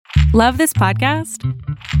Love this podcast?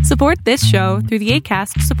 Support this show through the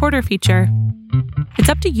Acast supporter feature. It's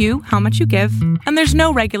up to you how much you give, and there's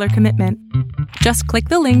no regular commitment. Just click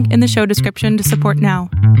the link in the show description to support now.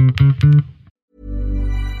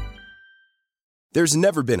 There's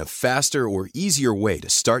never been a faster or easier way to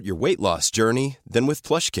start your weight loss journey than with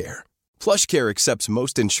PlushCare. PlushCare accepts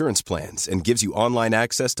most insurance plans and gives you online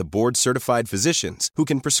access to board-certified physicians who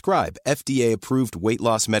can prescribe FDA-approved weight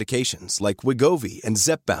loss medications like Wegovy and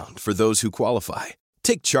Zepbound for those who qualify.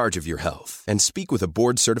 Take charge of your health and speak with a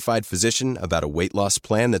board-certified physician about a weight loss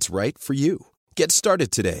plan that's right for you. Get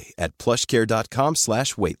started today at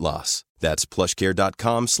plushcare.com/weight-loss. That's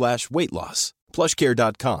plushcare.com/weight-loss.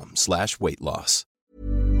 plushcare.com/weight-loss.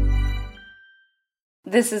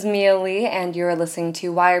 This is Mia Lee, and you're listening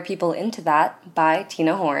to Why Are People Into That by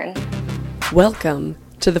Tina Horn. Welcome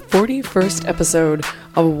to the 41st episode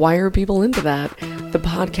of Why Are People Into That, the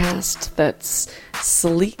podcast that's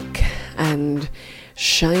sleek and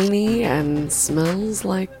shiny and smells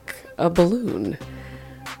like a balloon.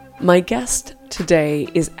 My guest today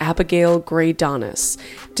is Abigail Gray-Donis,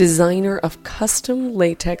 designer of custom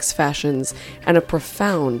latex fashions and a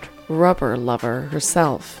profound rubber lover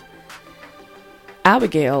herself.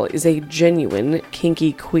 Abigail is a genuine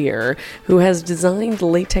kinky queer who has designed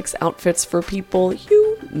latex outfits for people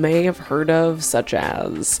you may have heard of, such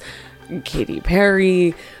as Katy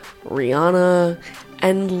Perry, Rihanna,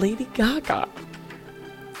 and Lady Gaga.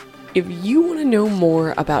 If you want to know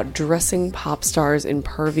more about dressing pop stars in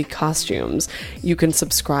pervy costumes, you can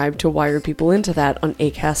subscribe to Why Are People Into That on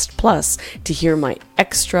Acast Plus to hear my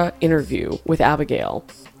extra interview with Abigail.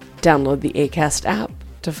 Download the Acast app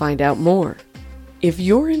to find out more. If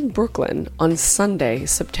you're in Brooklyn on Sunday,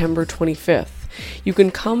 September 25th, you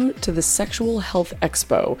can come to the Sexual Health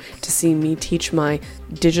Expo to see me teach my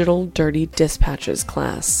Digital Dirty Dispatches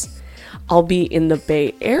class. I'll be in the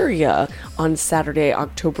Bay Area on Saturday,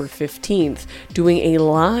 October 15th, doing a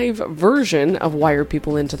live version of Why Are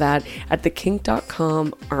People Into That at the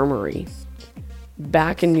Kink.com Armory.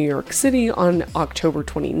 Back in New York City on October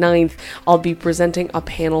 29th, I'll be presenting a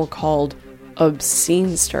panel called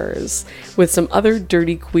Obscenesters with some other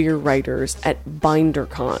dirty queer writers at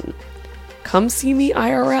BinderCon. Come see me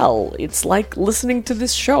IRL. It's like listening to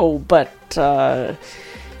this show, but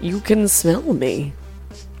you can smell me.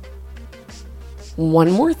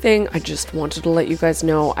 One more thing, I just wanted to let you guys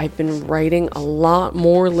know I've been writing a lot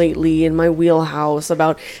more lately in my wheelhouse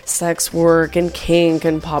about sex work and kink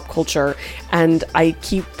and pop culture, and I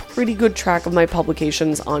keep pretty good track of my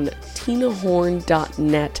publications on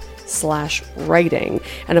tinahorn.net/writing.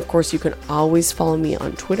 And of course, you can always follow me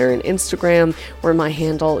on Twitter and Instagram, where my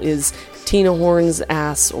handle is Tina Horn's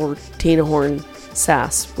Ass or Tina Horn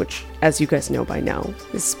Sass, which, as you guys know by now,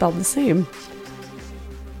 is spelled the same.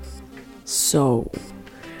 So,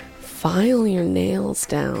 file your nails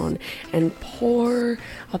down and pour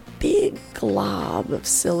a big glob of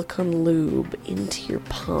silicone lube into your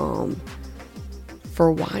palm.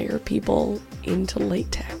 For Why Are People Into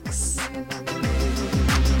Latex?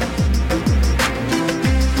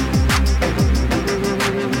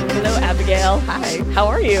 Hello, Abigail. Hi. How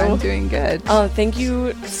are you? I'm doing good. Thank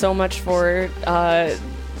you so much for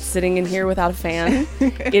sitting in here without a fan.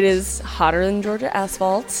 It is hotter than Georgia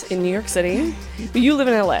asphalt in New York City. But you live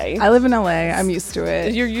in LA. I live in LA. I'm used to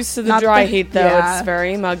it. You're used to the Not dry the- heat, though. yeah. It's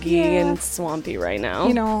very muggy Yeah. and swampy right now.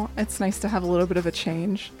 You know, it's nice to have a little bit of a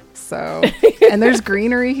change. So, and there's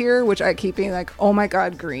greenery here, which I keep being like, oh my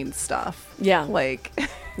God, green stuff. Yeah. Like,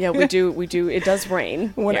 Yeah, we do. It does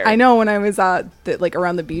rain. when here. I know when I was like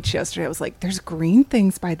around the beach yesterday, I was like, there's green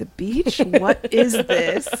things by the beach. What is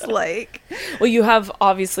this? Like, Well, you have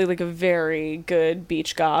obviously like a very good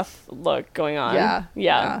beach goth look going on.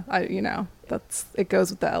 yeah. It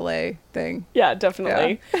goes with the LA thing. Yeah,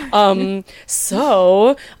 definitely. And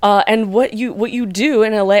what you do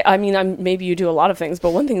in LA, I mean, maybe you do a lot of things,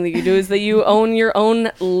 but one thing that you do is that you own your own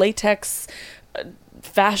latex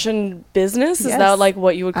fashion business. Is Yes, that like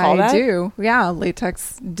what you would call that? I do. Yeah.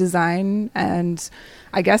 Latex design and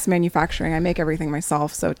I guess manufacturing. I make everything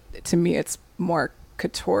myself. So to me, it's more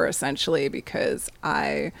couture essentially because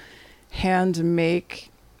I hand make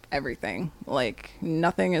everything. Like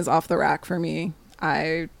nothing is off the rack for me.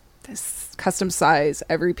 I custom size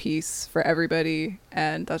every piece for everybody.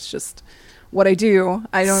 And that's just what I do.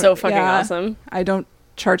 I don't. So fucking awesome. I don't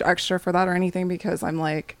charge extra for that or anything because I'm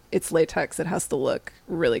like, it's latex. It has to look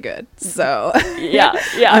really good. So Yeah.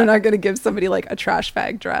 I'm not going to give somebody like a trash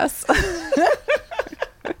bag dress.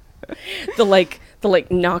 The like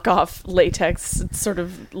knockoff latex sort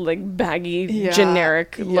of like baggy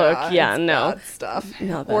generic look. Yeah, it's no bad stuff.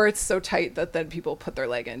 No, or it's so tight that then people put their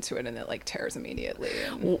leg into it and it like tears immediately.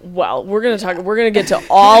 Well, we're gonna get to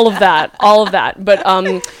all of that,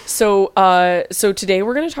 But so today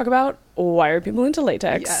we're gonna talk about why are people into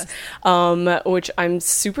latex, which I'm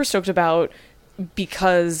super stoked about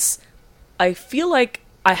because I feel like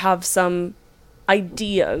I have some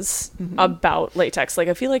ideas about latex. Like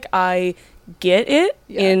I feel like I get it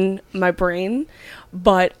in my brain,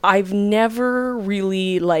 but I've never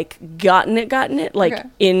really like gotten it like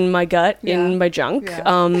in my gut, in my junk,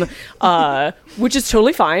 which is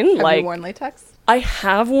totally fine. Have you worn latex? I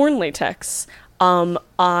have worn latex.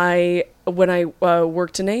 When I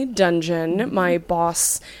worked in a dungeon, my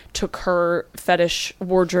boss took her fetish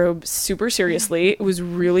wardrobe super seriously. It was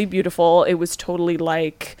really beautiful. It was totally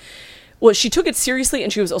like, well, she took it seriously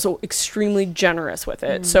and she was also extremely generous with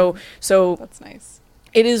it. So that's nice.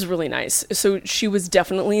 It is really nice. So she was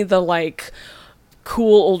definitely the like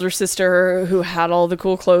cool older sister who had all the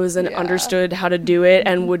cool clothes and understood how to do it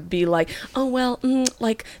and would be like, oh, well,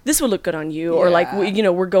 like this would look good on you. Or like,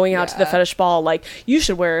 we're going out to the fetish ball. Like you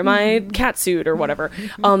should wear my cat suit or whatever.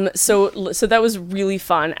 So that was really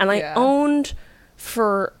fun. And I owned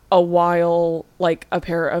for a while, like a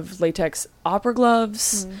pair of latex opera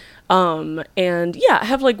gloves. And I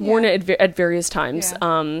have like worn it at various times.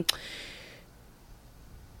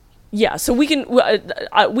 So we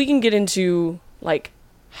can get into like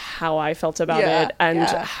how I felt about it and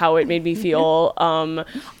how it made me feel. I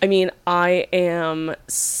mean, I am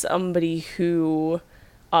somebody who,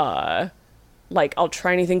 like I'll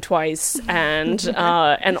try anything twice and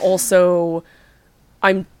also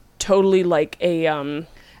I'm totally like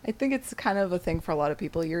I think it's kind of a thing for a lot of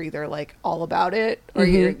people. You're either like all about it or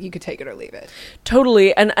you could take it or leave it.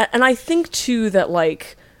 Totally. And I think too that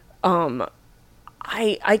like,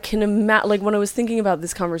 I can imagine, like when I was thinking about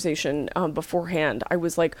this conversation beforehand, I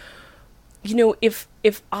was like, if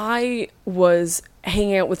I was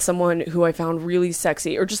hanging out with someone who I found really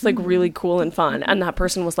sexy or just like really cool and fun, and that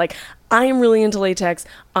person was like, I am really into latex,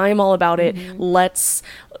 I'm all about it, let's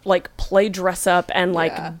like play dress up and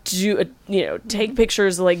like do take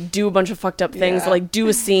pictures, like do a bunch of fucked up things, like do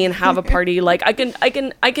a scene, have a party, like I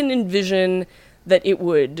can envision that it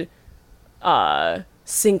would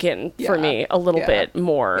sink in for me a little bit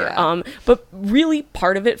more. But really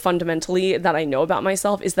part of it fundamentally that I know about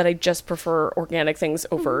myself is that I just prefer organic things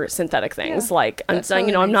over synthetic things. Like I'm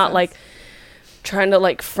saying, I'm not like trying to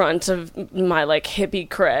like front of my like hippie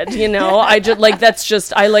cred, I just like, that's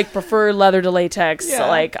just, I like prefer leather to latex.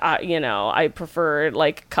 Like, I prefer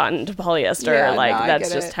like cotton to polyester.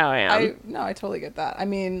 That's just how I am. I totally get that. I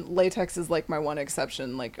mean, latex is like my one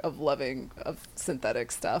exception, like of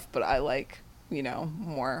synthetic stuff, but I like,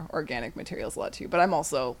 more organic materials a lot too. But I'm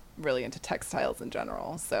also really into textiles in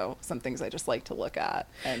general. So some things I just like to look at.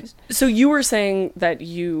 And so you were saying that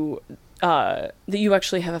you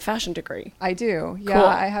actually have a fashion degree. I do. Yeah, cool.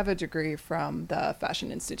 I have a degree from the Fashion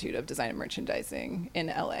Institute of Design and Merchandising in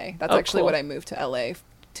LA. That's actually what I moved to LA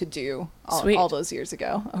to do all those years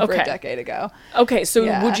ago, over a decade ago. Okay,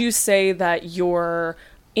 so would you say that your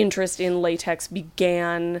interest in latex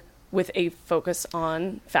began with a focus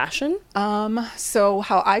on fashion? So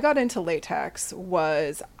how I got into latex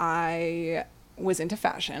was I was into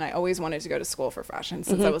fashion. I always wanted to go to school for fashion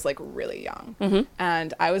since I was like really young.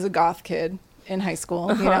 And I was a goth kid in high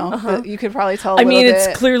school, but you could probably tell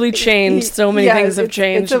it's clearly changed. So many things have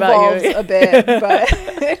changed about you. A bit,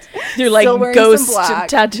 but you're like ghost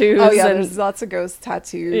tattoos. Oh yeah, there's lots of ghost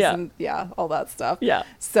tattoos and all that stuff. Yeah.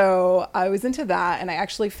 So I was into that, and I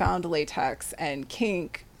actually found latex and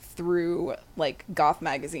kink through like goth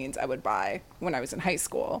magazines I would buy when I was in high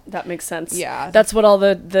school. That makes sense. Yeah, that's what all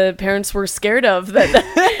the parents were scared of,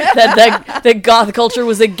 that goth culture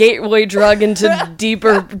was a gateway drug into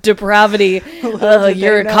deeper depravity.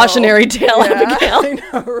 You're a cautionary tale, Abigail. I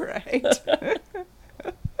know, right?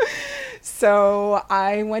 So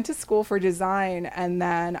I went to school for design, and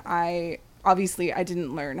then I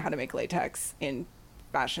didn't learn how to make latex in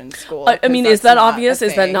fashion school. I mean, is that obvious?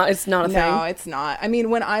 Is that not? It's not a thing. No, it's not. I mean,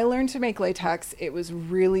 when I learned to make latex, it was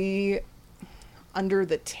really under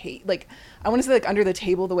the table. Like, I want to say like under the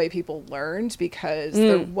table the way people learned, because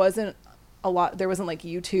there wasn't like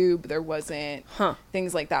YouTube. There wasn't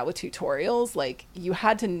things like that with tutorials. Like, you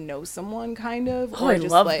had to know someone kind of, or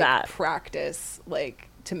just like that. Practice like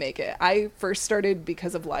to make it. I first started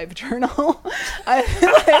because of LiveJournal. I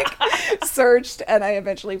like searched, and I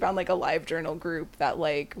eventually found like a LiveJournal group that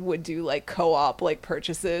like would do like co-op like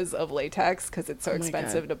purchases of latex because it's so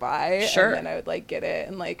expensive to buy. Sure. And then I would like get it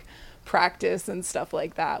and like practice and stuff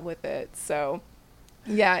like that with it. So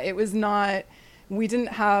Yeah, it was not, we didn't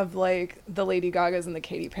have like the Lady Gagas and the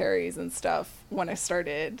Katy Perrys and stuff when I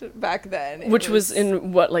started back then. Which was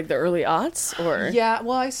in what, like the early aughts, or? Yeah,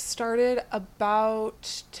 well, I started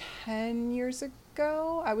about 10 years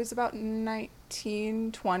ago. I was about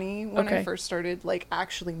 19, 20 when I first started like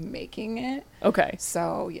actually making it. Okay.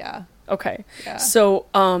 So, yeah. Okay. Yeah. So,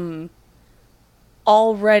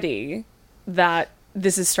 already that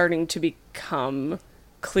this is starting to become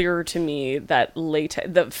clearer to me that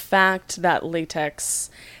the fact that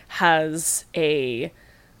latex has a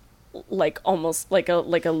like almost like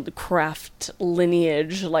a craft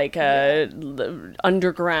lineage, like a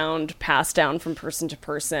underground passed down from person to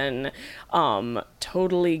person,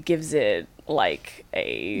 totally gives it like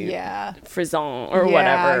a frisson or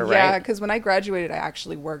whatever, right? Yeah, because when I graduated, I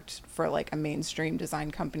actually worked for like a mainstream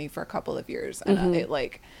design company for a couple of years, and it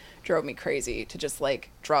like drove me crazy to just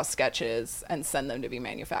like draw sketches and send them to be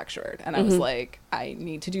manufactured. And I was like, I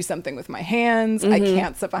need to do something with my hands. I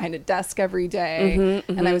can't sit behind a desk every day.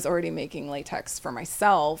 And I was already making latex for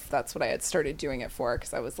myself. That's what I had started doing it for,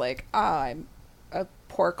 because I was like, I'm a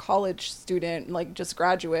poor college student, like just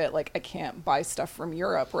graduate, like I can't buy stuff from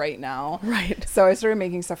Europe right now. Right. So I started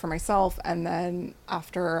making stuff for myself. And then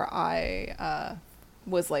after I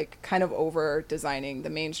was like kind of over designing the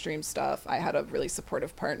mainstream stuff, I had a really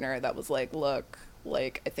supportive partner that was like, look,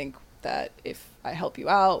 like I think that if I help you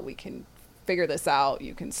out, we can figure this out.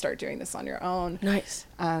 You can start doing this on your own. Nice.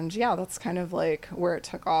 And yeah, that's kind of like where it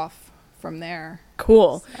took off from there.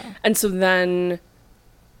 Cool. And so then,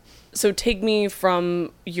 so take me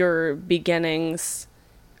from your beginnings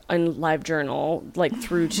in LiveJournal, like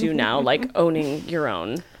through to now, like owning your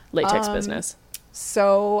own latex business.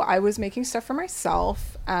 So I was making stuff for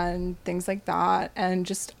myself and things like that, and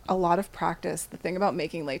just a lot of practice. The thing about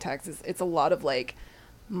making latex is it's a lot of like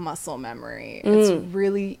muscle memory. It's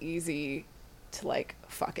really easy to like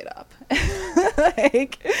fuck it up.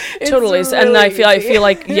 Like, totally. really And I feel easy.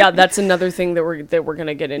 like, yeah, that's another thing that we're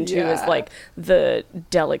gonna get into is like the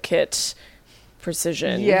delicate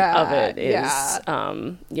precision of it is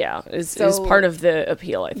part of the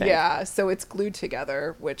appeal, I think. Yeah, so it's glued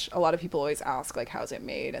together, which a lot of people always ask, like, how's it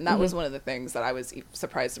made? And that was one of the things that I was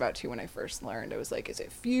surprised about too when I first learned. I was like, is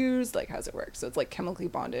it fused? Like, how's it work? So it's like chemically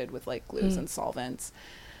bonded with like glues and solvents,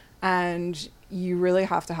 and you really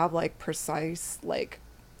have to have like precise like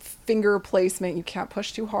finger placement. You can't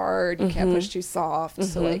push too hard, you can't push too soft,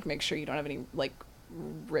 so like make sure you don't have any like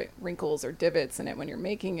wrinkles or divots in it when you're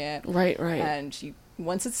making it. Right. And you,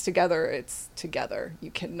 once it's together,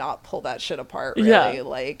 you cannot pull that shit apart, really.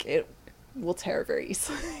 Like it will tear very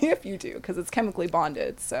easily if you do, because it's chemically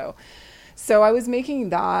bonded. So I was making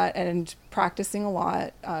that and practicing a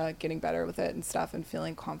lot, getting better with it and stuff, and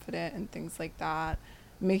feeling confident and things like that,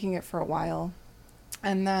 making it for a while,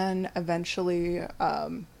 and then eventually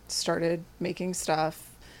started making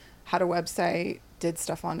stuff, had a website, did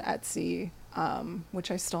stuff on Etsy,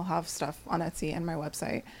 which I still have stuff on Etsy and my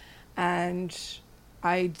website. And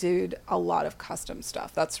I did a lot of custom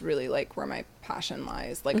stuff. That's really like where my passion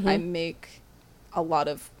lies. Like I make a lot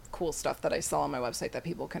of cool stuff that I sell on my website that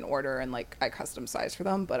people can order, and like I custom size for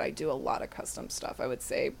them, but I do a lot of custom stuff. I would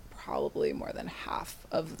say probably more than half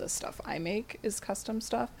of the stuff I make is custom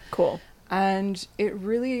stuff. Cool. And it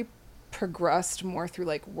really progressed more through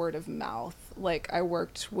like word of mouth. Like I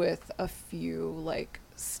worked with a few like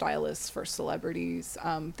stylists for celebrities.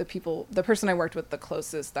 The person I worked with the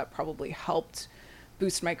closest that probably helped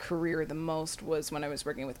boost my career the most was when I was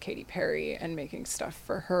working with Katy Perry and making stuff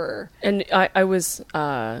for her. And I was,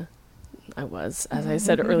 as I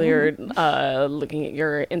said earlier, looking at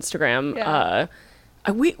your Instagram. Yeah.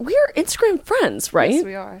 We are Instagram friends, right? Yes,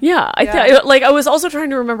 we are. Yeah, I was also trying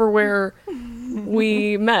to remember where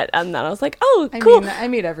we met, and then I was like, oh, cool. I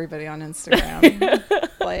meet everybody on Instagram.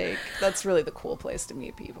 Like, that's really the cool place to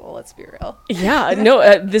meet people. Let's be real. Yeah,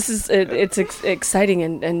 no, this is it's exciting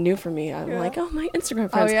and new for me. I'm like, oh, my Instagram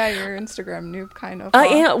friends. Oh yeah, you're Instagram noob kind of. I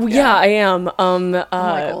am. Yeah, I am. I'm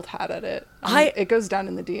like old hat at it. It goes down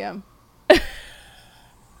in the DM.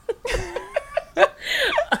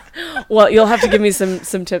 Well, you'll have to give me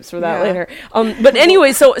some tips for that later. But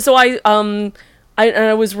anyway, so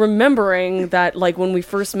I was remembering that like when we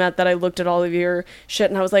first met, that I looked at all of your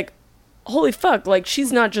shit and I was like, holy fuck, like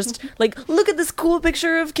she's not just like, look at this cool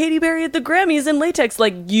picture of Katy Perry at the Grammys in latex.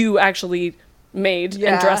 Like you actually made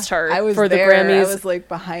and dressed her for the Grammys. I was like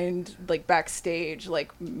behind, like backstage,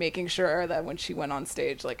 like making sure that when she went on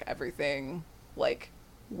stage, like everything like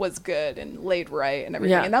was good and laid right and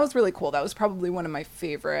everything. And that was really cool. That was probably one of my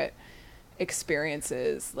favorite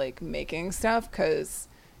experiences, like making stuff, because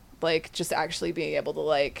like just actually being able to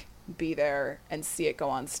like be there and see it go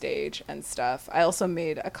on stage and stuff. I also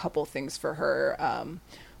made a couple things for her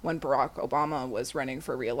when Barack Obama was running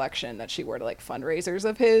for re-election that she wore to like fundraisers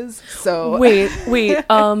of his. So wait,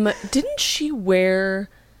 didn't she wear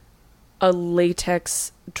a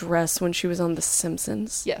latex dress when she was on The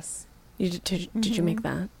Simpsons? Yes. Did you make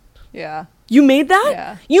that? Yeah. You made that?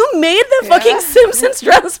 Yeah. You made the fucking Simpsons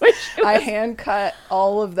dress when she was... I hand cut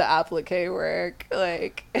all of the applique work.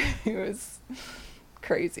 Like, it was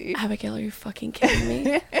crazy. Abigail, are you fucking kidding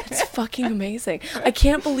me? It's fucking amazing. I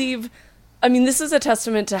can't believe... I mean, this is a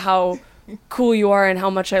testament to how cool you are and how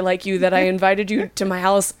much I like you that I invited you to my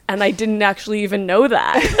house and I didn't actually even know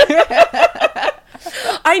that.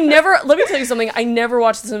 Let me tell you something, I never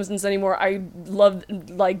watch The Simpsons anymore. I love,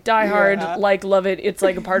 like, Die Hard, love it. It's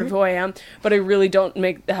like a part of who I am, but I really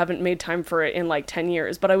haven't made time for it in like 10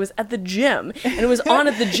 years. But I was at the gym and it was on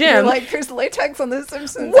at the gym. You're like, there's latex on The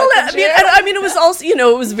Simpsons. Well, I mean, it was also,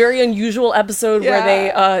 it was a very unusual episode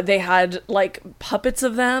where they had like puppets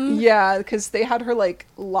of them. Yeah, because they had her like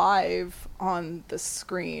live on the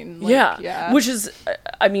screen. Like, which is,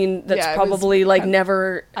 I mean, that's probably like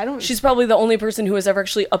never. She's probably the only person who has ever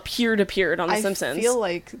actually appeared on The Simpsons. I feel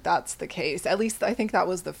like that's the case. At least I think that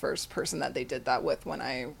was the first person that they did that with when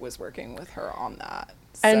I was working with her on that.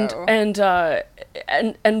 So. And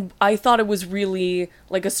I thought it was really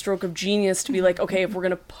like a stroke of genius to be like, okay, if we're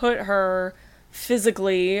gonna put her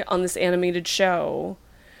physically on this animated show,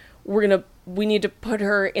 we need to put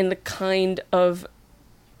her in the kind of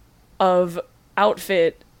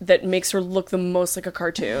outfit that makes her look the most like a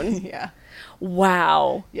cartoon. Yeah.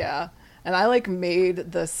 Wow. Yeah. And I like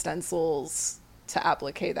made the stencils to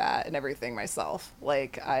applique that and everything myself.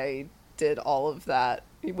 Like I did all of that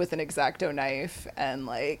with an X-Acto knife and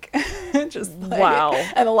like just like, wow,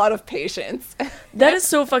 and a lot of patience. That is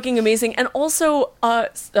so fucking amazing. And also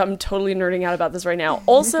I'm totally nerding out about this right now.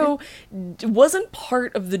 Also, wasn't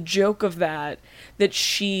part of the joke of that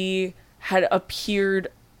she had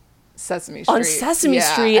appeared Sesame Street. On Sesame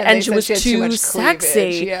Street, and she was too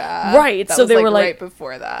sexy. Yeah. Right. That so was they like were like right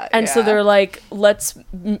before that. And so they're like, let's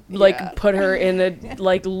put her in a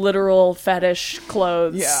like literal fetish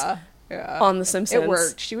clothes. Yeah. On The Simpsons. It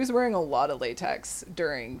worked. She was wearing a lot of latex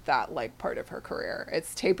during that like part of her career.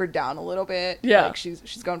 It's tapered down a little bit. Yeah. Like she's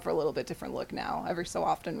going for a little bit different look now. Every so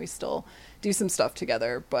often we still do some stuff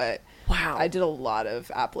together, but wow. I did a lot of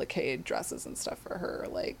applique dresses and stuff for her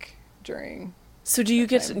like during. So do you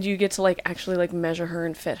get to like actually like measure her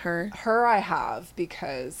and fit her? Her I have,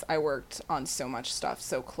 because I worked on so much stuff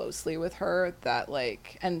so closely with her that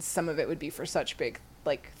like, and some of it would be for such big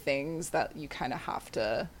like things that you kind of have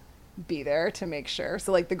to be there to make sure.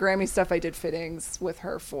 So like the Grammy stuff I did fittings with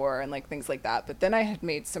her for and like things like that. But then I had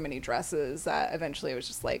made so many dresses that eventually I was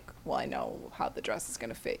just like, well, I know how the dress is going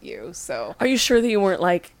to fit you. So are you sure that you weren't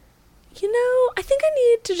like, I think I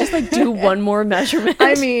need to just like do one more measurement?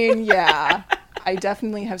 I mean, yeah. I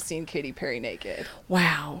definitely have seen Katy Perry naked.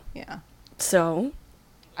 Wow. Yeah. So?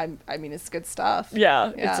 I mean, it's good stuff.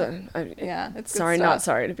 Yeah. Yeah. It's sorry, good stuff. Not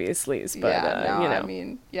sorry to be a sleaze, but, I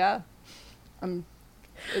mean, yeah. I'm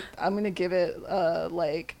going to give it,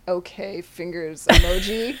 like, okay fingers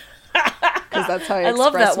emoji. Because that's how I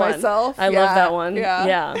express myself. I love that one.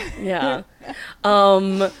 Yeah.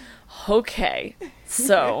 Okay.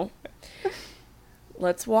 So...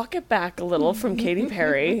 let's walk it back a little from Katy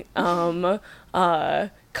Perry. Caught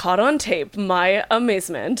on tape, my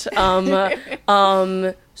amazement.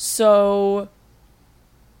 So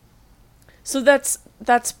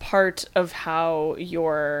that's part of how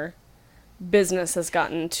your business has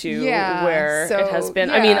gotten to where it has been.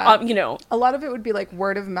 Yeah. I mean, a lot of it would be like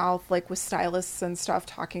word of mouth, like with stylists and stuff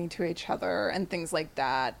talking to each other and things like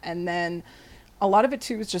that. And then a lot of it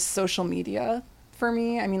too is just social media for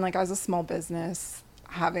me. I mean, like as a small business,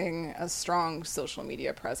 having a strong social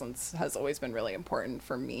media presence has always been really important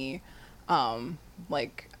for me.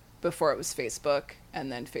 Like before it was Facebook,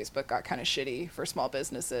 and then Facebook got kind of shitty for small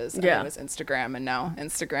businesses. And it was Instagram, and now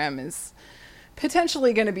Instagram is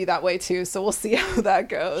potentially going to be that way too. So we'll see how that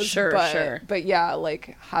goes. Sure. But yeah,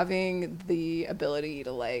 like having the ability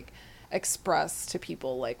to like express to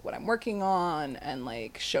people like what I'm working on and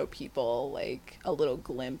like show people like a little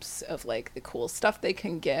glimpse of like the cool stuff they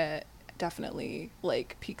can get definitely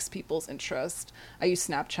like piques people's interest. I use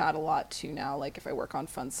Snapchat a lot too now, like if I work on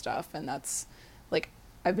fun stuff, and that's like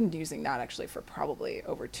I've been using that actually for probably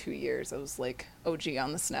over 2 years. I was like OG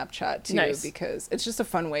on the Snapchat too. Because it's just a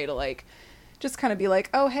fun way to like just kind of be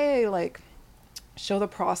like, oh hey, like show the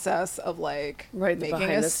process of like making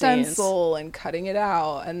a stencil and cutting it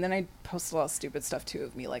out. And then I post a lot of stupid stuff too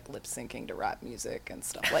of me like lip syncing to rap music and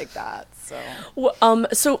stuff like that. So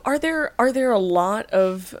so are there a lot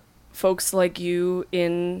of folks like you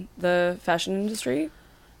in the fashion industry?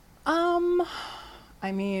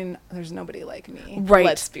 I mean, there's nobody like me. Right.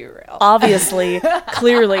 Let's be real. Obviously,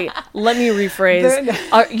 clearly. Let me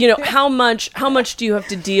rephrase. How much do you have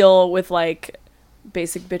to deal with like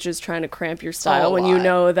basic bitches trying to cramp your style when you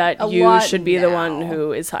know that you should be the one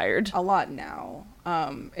who is hired? A lot now.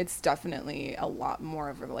 It's definitely a lot more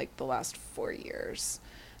over like the last 4 years,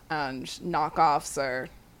 and knockoffs are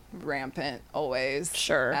rampant always.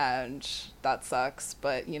 Sure. And that sucks,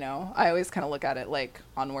 but you know, I always kind of look at it like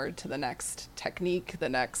onward to the next technique, the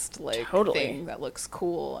next like thing that looks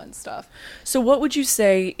cool and stuff. So what would you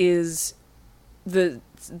say is the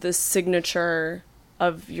signature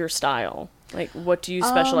of your style? Like, what do you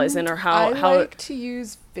specialize in, or how I like to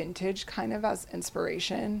use vintage kind of as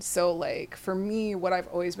inspiration. So like for me, what I've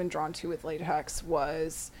always been drawn to with latex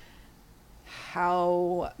was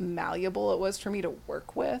how malleable it was for me to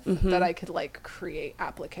work with, that I could like create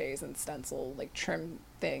appliques and stencil, like trim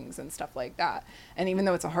things and stuff like that. And even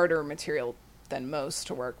though it's a harder material than most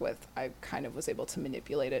to work with, I kind of was able to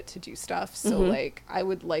manipulate it to do stuff. So like I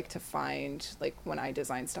would like to find, like when I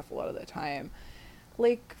design stuff a lot of the time,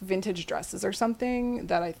 like vintage dresses or something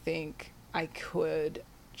that I think I could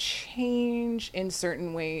change in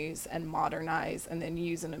certain ways and modernize, and then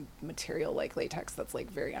use in a material like latex that's like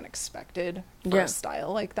very unexpected for a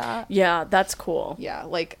style like that. Yeah, that's cool. Yeah,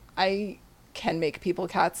 like I can make people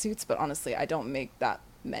cat suits, but honestly I don't make that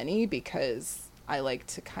many because I like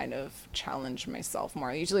to kind of challenge myself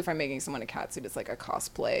more. Usually if I'm making someone a cat suit, it's like a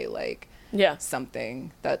cosplay, like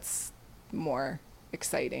something that's more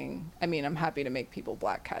exciting. I mean, I'm happy to make people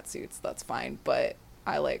black cat suits, that's fine, but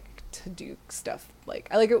I like to do stuff like,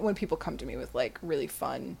 I like it when people come to me with like really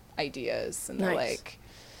fun ideas and they're like,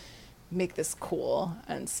 make this cool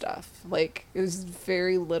and stuff. Like it was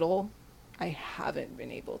very little I haven't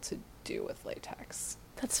been able to do with latex.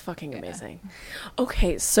 That's fucking amazing.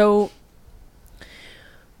 Okay, so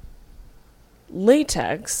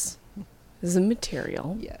latex is a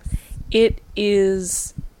material. Yes. It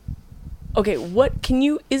is okay,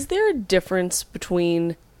 is there a difference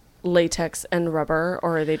between latex and rubber,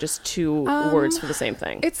 or are they just two words for the same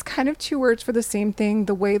thing? It's kind of two words for the same thing.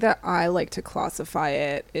 The way that I like to classify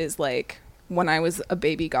it is like when I was a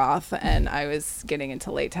baby goth and I was getting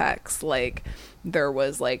into latex, like there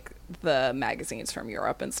was like the magazines from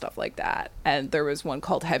Europe and stuff like that, and there was one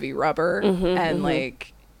called Heavy Rubber,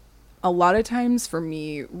 like a lot of times for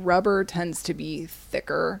me rubber tends to be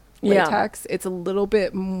thicker latex. It's a little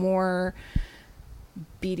bit more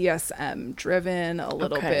BDSM driven, a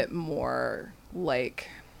little bit more like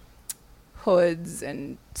hoods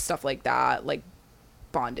and stuff like that, like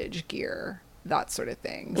bondage gear, that sort of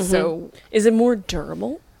thing. So is it more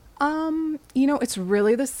durable? You know, it's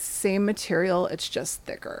really the same material, it's just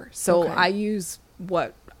thicker. So I use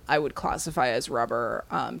what I would classify as rubber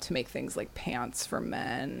to make things like pants for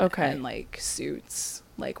men and like suits.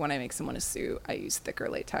 Like when I make someone a suit, I use thicker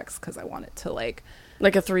latex because I want it to like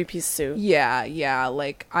a 3-piece suit. Yeah.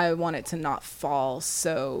 Like I want it to not fall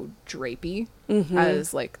so drapey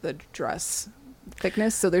as like the dress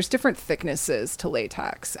thickness. So there's different thicknesses to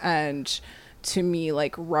latex, and to me,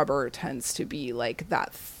 like rubber tends to be like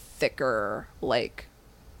that thicker, like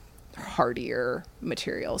hardier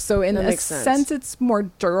material. So in a sense, it's more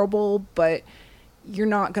durable, but you're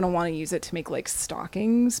not going to want to use it to make like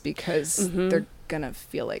stockings because they're going to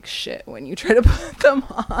feel like shit when you try to put them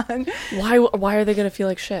on. Why are they going to feel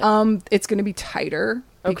like shit? It's going to be tighter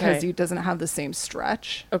because it doesn't have the same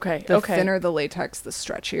stretch. The thinner the latex, the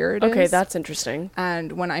stretchier it is. Okay, that's interesting.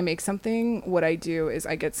 And when I make something, what I do is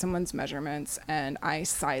I get someone's measurements and I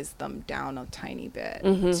size them down a tiny bit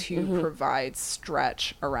to provide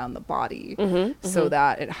stretch around the body so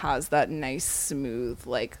that it has that nice smooth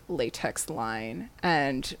like latex line.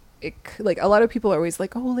 And it, like a lot of people are always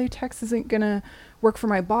like, oh, latex isn't gonna work for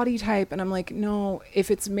my body type, and I'm like, no,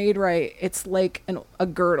 if it's made right, it's like a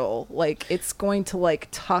girdle, like it's going to like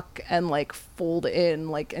tuck and like fold in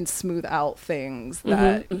like and smooth out things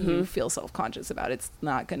that you feel self-conscious about. It's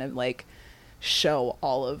not gonna like show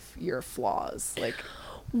all of your flaws. Like,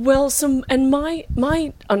 well, and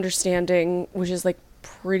my understanding, which is like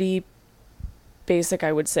pretty basic,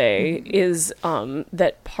 I would say, is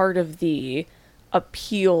that part of the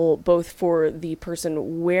appeal both for the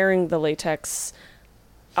person wearing the latex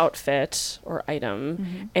outfit or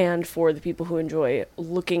item and for the people who enjoy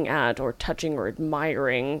looking at or touching or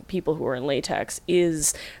admiring people who are in latex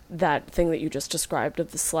is that thing that you just described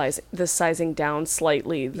of the sizing down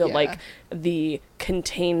slightly, the like the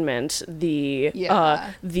containment, the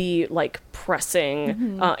like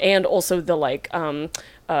pressing and also the like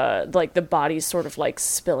like the body's sort of like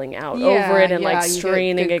spilling out over it and like you get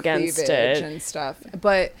straining good against cleavage it and stuff.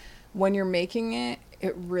 But when you're making it,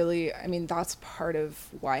 it really, I mean, that's part of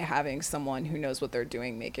why having someone who knows what they're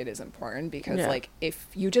doing make it is important, because like if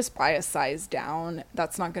you just buy a size down,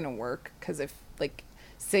 that's not going to work, because if like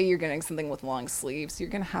say you're getting something with long sleeves, you're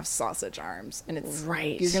going to have sausage arms, and it's you're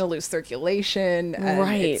going to lose circulation,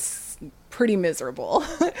 and it's pretty miserable.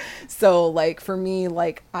 So like for me,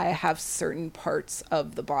 like I have certain parts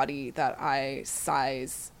of the body that I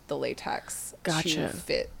size the latex to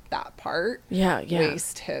fit that part.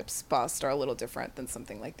 Waist, hips, bust are a little different than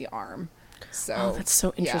something like the arm. So that's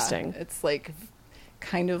so interesting. It's like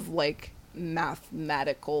kind of like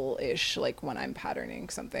mathematical-ish, like when I'm patterning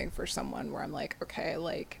something for someone, where I'm like, okay,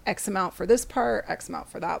 like X amount for this part, X amount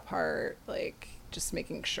for that part, like just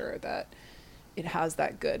making sure that it has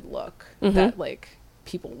that good look that like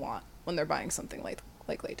people want when they're buying something like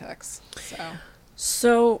latex.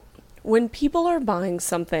 So when people are buying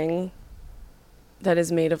something that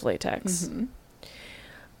is made of latex,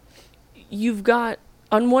 you've got,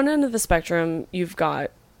 on one end of the spectrum, you've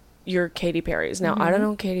got your Katy Perry's. Now, I don't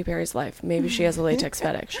know Katy Perry's life. Maybe she has a latex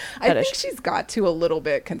fetish. I think she's got to a little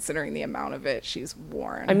bit, considering the amount of it she's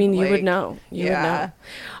worn. I mean, like, you would know. You would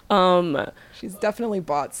know. She's definitely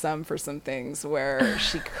bought some for some things where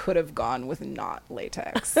she could have gone with not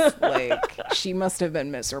latex. Like, she must have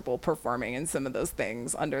been miserable performing in some of those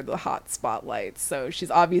things under the hot spotlight. So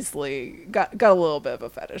she's obviously got a little bit of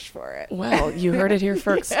a fetish for it. Well, you heard it here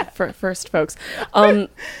first, first folks.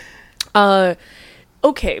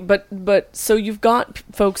 Okay, but so you've got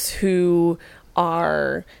folks who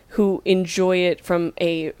enjoy it from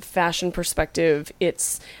a fashion perspective.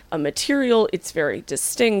 It's a material, it's very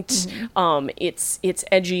distinct, it's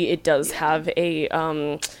edgy, it does have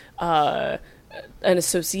an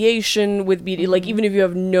association with BD, like even if you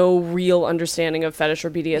have no real understanding of fetish or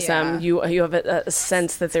BDSM, you have a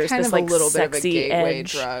sense that there's this like little sexy bit of a gateway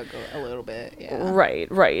edge drug, a little bit, right,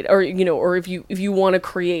 or or if you want to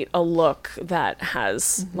create a look that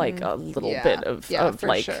has like a little bit of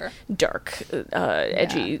like dark,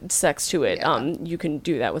 edgy sex to it, you can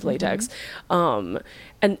do that with latex, and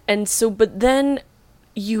so, but then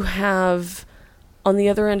you have, on the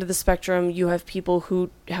other end of the spectrum, you have people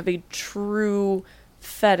who have a true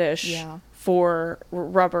fetish for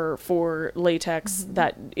rubber, for latex,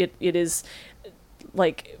 that it is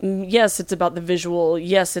like, yes, it's about the visual,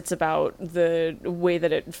 yes, it's about the way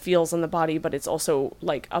that it feels on the body, but it's also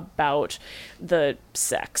like about the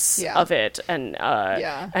sex of it,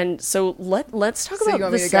 and so let's talk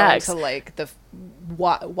about the sex. Go into like the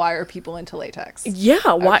why are people into latex?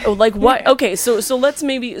 Why? Okay, so let's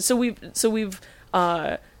maybe we've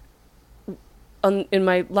in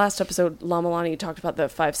my last episode, Lamalani talked about the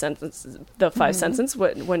five senses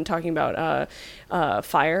when talking about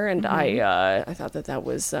fire, and I thought that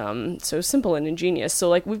was so simple and ingenious. So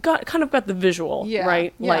like we've got the visual,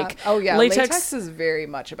 right? Like latex is very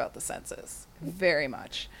much about the senses, very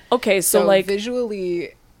much. Okay, so like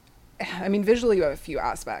visually, I mean, visually you have a few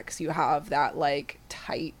aspects. You have that like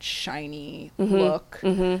tight, shiny look,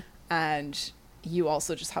 and you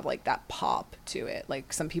also just have like that pop to it.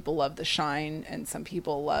 Like some people love the shine, and some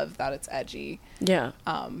people love that it's edgy.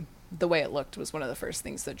 The way it looked was one of the first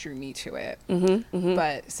things that drew me to it.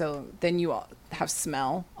 But so then you all have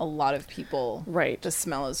smell. A lot of people, the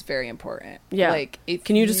smell is very important. Like,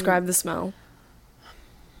 can you describe the smell?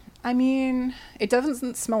 I mean, it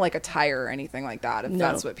doesn't smell like a tire or anything like that, if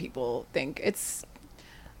that's what people think. It's,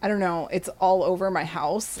 I don't know, it's all over my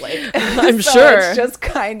house, like I'm so sure it's just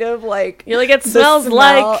kind of like, you're like, it smells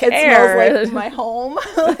like air. It smells like my home.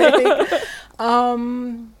 Like,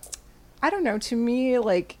 I don't know, to me,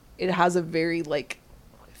 like it has a very like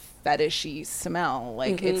fetishy smell.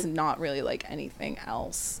 Like it's not really like anything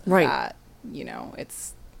else that,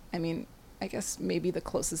 it's, I mean, I guess maybe the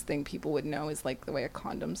closest thing people would know is like the way a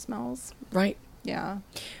condom smells. Right. Yeah.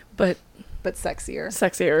 But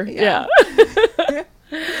sexier. Yeah.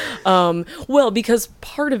 Well, because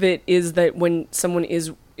part of it is that when someone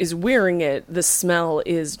is wearing it, the smell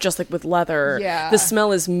is just like with leather. The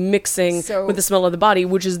smell is mixing with the smell of the body,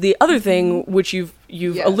 which is the other thing which you've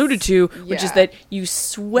alluded to, which is that you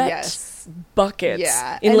sweat buckets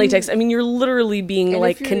in latex. I mean, you're literally being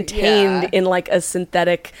like contained in like a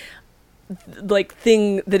synthetic like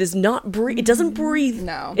thing that is not it doesn't breathe.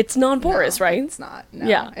 No, it's non-porous, right? It's not.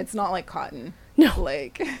 No. It's not like cotton. No.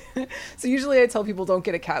 Like, so usually I tell people, don't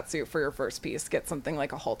get a catsuit for your first piece. Get something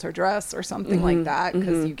like a halter dress or something like that,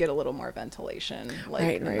 because you get a little more ventilation,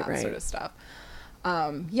 like, and that sort of stuff.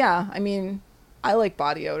 I mean, I like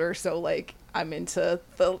body odor, so like I'm into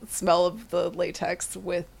the smell of the latex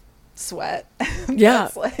with sweat. Yeah.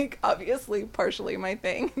 That's like obviously partially my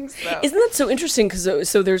thing. So. Isn't that so interesting? Because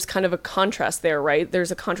so there's kind of a contrast there, right?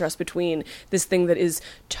 There's a contrast between this thing that is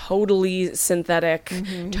totally synthetic,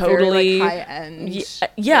 totally very, like, high-end.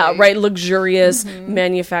 Yeah, like, right, luxurious,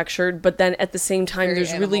 manufactured, but then at the same time very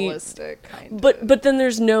there's really animalistic kind of. but then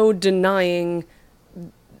there's no denying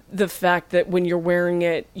the fact that when you're wearing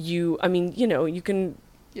it, you can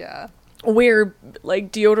yeah. wear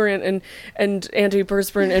like deodorant and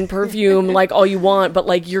antiperspirant and perfume like all you want, but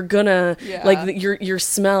like you're gonna like your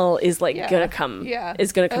smell is like gonna come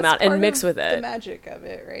That's out and part mix of with it. the magic of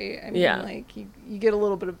it, right? I mean, like you get a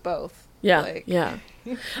little bit of both. Yeah, like, yeah.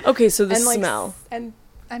 Okay, so the and, like, smell. And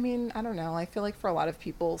I mean, I don't know. I feel like for a lot of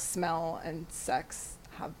people, smell and sex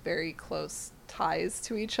have very close ties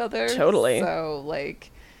to each other. Totally. So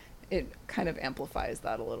like, it kind of amplifies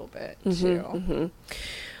that a little bit too.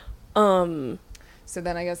 So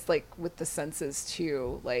then I guess like with the senses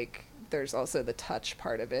too, like there's also the touch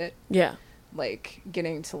part of it. Yeah. Like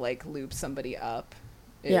getting to like lube somebody up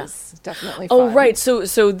is definitely fun. Oh, right.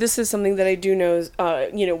 So this is something that I do know is,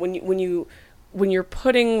 when you're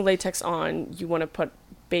putting latex on, you want to put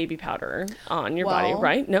baby powder on your body,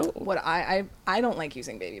 right? No. What I don't like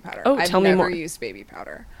using baby powder. Oh, tell me more. I've never used baby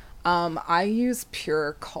powder. I use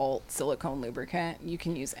pure Cult silicone lubricant. You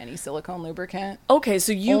can use any silicone lubricant. Okay,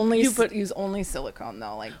 so you use only silicone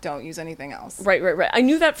though. Like, don't use anything else. Right. I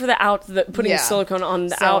knew that for putting silicone on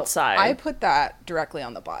the outside. I put that directly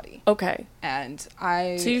on the body. Okay. And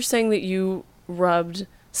So you're saying that you rubbed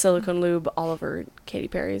silicone lube all over Katy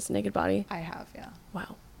Perry's naked body? I have, yeah.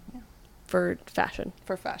 Wow. Yeah. For fashion.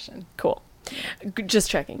 For fashion. Cool. Just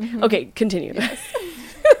checking. Okay, continue. Yes.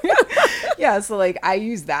 Yeah, so like I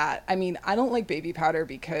use that. I mean, I don't like baby powder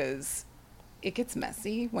because it gets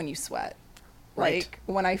messy when you sweat. Right. Like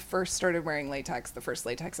when I first started wearing latex, the first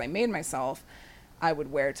latex I made myself, I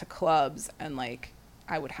would wear to clubs and like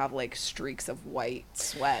I would have like streaks of white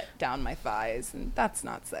sweat down my thighs, and that's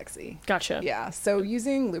not sexy. Gotcha. Yeah, so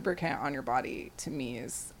using lubricant on your body to me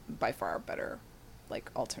is by far better like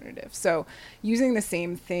alternative. So using the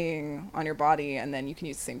same thing on your body and then you can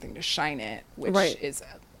use the same thing to shine it, which is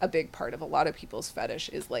a big part of a lot of people's fetish,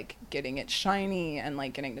 is like getting it shiny and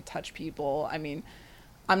like getting to touch people. I mean,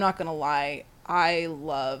 I'm not gonna lie, I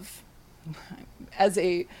love, as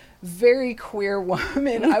a very queer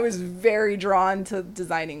woman, I was very drawn to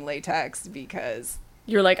designing latex because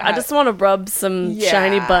you're like, I just want to rub some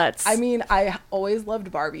shiny butts. I mean, I always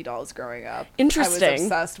loved Barbie dolls growing up. Interesting. I was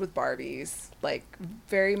obsessed with Barbies. Like,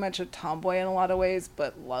 very much a tomboy in a lot of ways,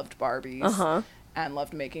 but loved Barbies. Uh-huh. And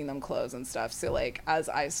loved making them clothes and stuff. So, like, as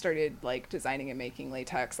I started, like, designing and making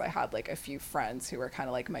latex, I had, like, a few friends who were kind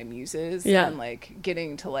of like my muses. Yeah. And, like,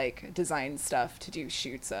 getting to, like, design stuff to do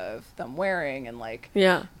shoots of them wearing and, like...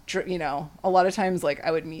 Yeah. You know, a lot of times, like,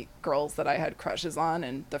 I would meet girls that I had crushes on,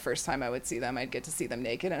 and the first time I would see them, I'd get to see them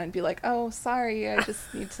naked, and I'd be like, oh, sorry, I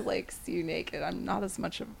just need to, like, see you naked. I'm not as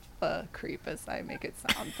much of a creep as I make it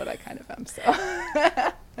sound, but I kind of am, so.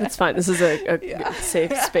 That's fine. This is a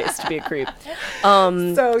safe space to be a creep.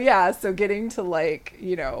 So getting to, like,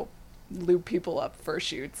 you know, lube people up for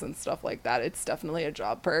shoots and stuff like that, it's definitely a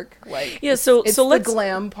job perk. Like, it's let's the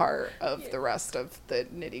glam part of the rest of the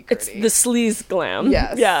nitty gritty. It's the sleaze glam.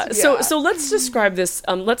 Yes. Yeah. Yeah. So let's describe this.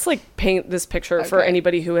 Let's like paint this picture for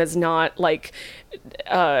anybody who has not like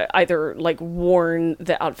either like worn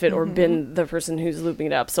the outfit or been the person who's lubing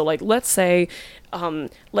it up. So like let's say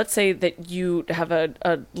that you have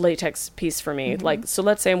a latex piece for me. Like, so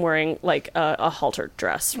let's say I'm wearing like a halter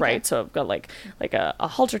dress, right? So I've got like a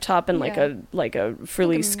halter top and like a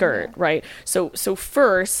frilly skirt, right? So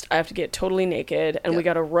first I have to get totally naked and we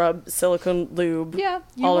got to rub silicone lube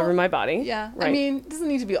all over my body. Yeah. Right? I mean, it doesn't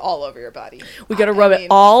need to be all over your body. We got to rub it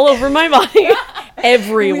all over my body.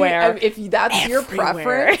 Everywhere. If that's your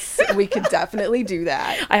preference, we could definitely do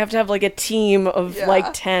that. I have to have like a team of like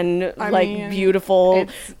 10 beautiful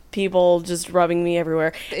people just rubbing me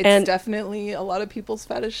everywhere. It's definitely a lot of people's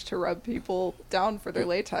fetish to rub people down for their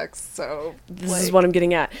latex. So this is what I'm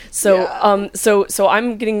getting at. So so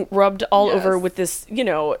I'm getting rubbed all over with this, you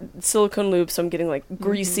know, silicone lube. So I'm getting like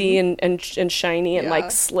greasy and shiny and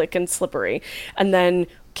like slick and slippery. And then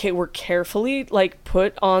we're carefully like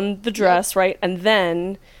put on the dress, right? And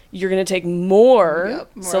then you're gonna take more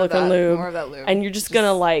silicone lube, more of that lube, and you're just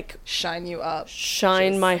gonna like shine you up,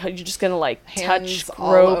 you're just gonna like touch,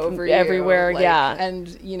 all grope over everywhere, like, yeah. And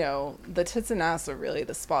you know, the tits and ass are really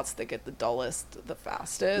the spots that get the dullest, the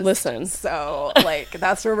fastest. Listen, so like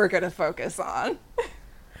that's where we're gonna focus on.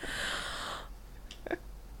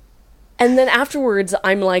 And then afterwards,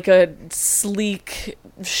 I'm like a sleek,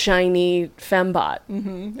 shiny fembot.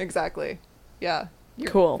 Exactly. Yeah.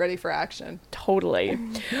 Cool. ready for action. Totally.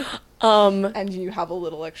 And you have a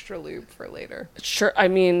little extra lube for later. Sure. I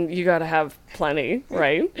mean, you got to have plenty,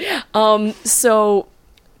 right? So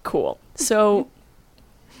cool. So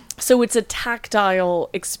it's a tactile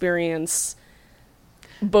experience,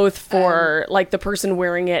 both for like the person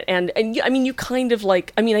wearing it and I mean, you kind of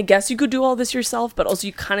like, I mean, I guess you could do all this yourself, but also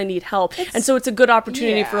you kind of need help. And so it's a good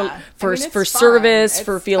opportunity for service,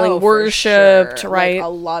 for feeling worshipped, right? Like, a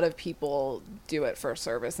lot of people do it for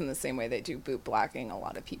service in the same way they do boot blacking. A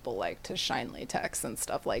lot of people like to shine latex and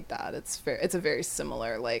stuff like that. It's a very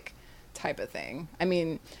similar like type of thing. I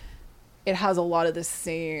mean, it has a lot of the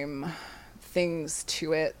same things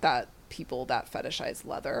to it that people that fetishize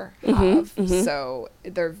leather have. So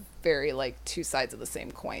they're very like two sides of the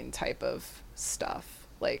same coin type of stuff,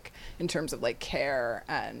 like in terms of like care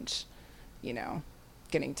and, you know,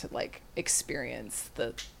 getting to like experience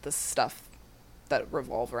the stuff that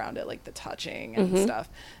revolve around it, like the touching and stuff.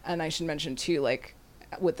 And I should mention too, like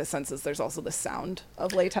with the senses, there's also the sound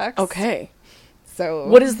of latex. Okay. So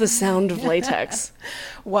what is the sound of latex?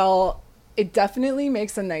 Well, it definitely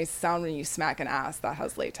makes a nice sound when you smack an ass that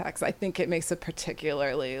has latex. I think it makes it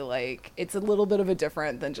particularly like, it's a little bit of a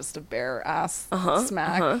different than just a bare ass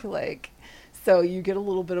smack. Like, so you get a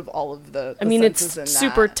little bit of all of the I mean, it's in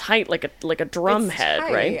super that. tight, like a drum It's head,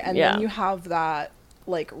 tight, right? And then you have that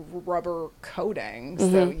like rubber coating,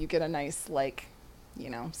 so you get a nice like, you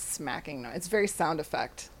know, smacking. It's very sound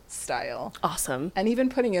effect style. Awesome. And even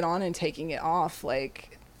putting it on and taking it off,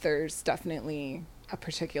 like there's definitely a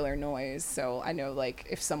particular noise. So I know like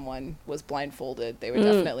if someone was blindfolded, they would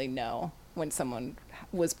definitely know when someone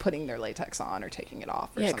was putting their latex on or taking it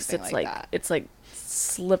off or something like that. It's like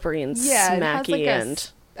slippery and smacky, it has like and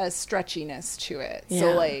a stretchiness to it. Yeah.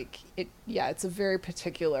 So like it's a very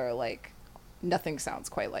particular, like nothing sounds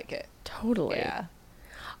quite like it. Totally. Yeah.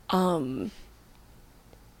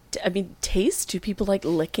 I mean, taste? Do people like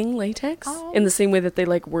licking latex in the same way that they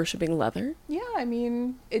like worshipping leather? Yeah, I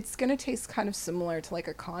mean, it's going to taste kind of similar to like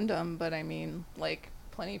a condom, but I mean, like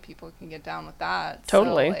plenty of people can get down with that.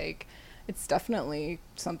 Totally. So, like, it's definitely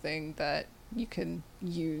something that you can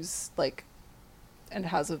use, like, and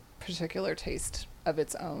has a particular taste of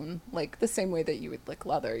its own. Like the same way that you would lick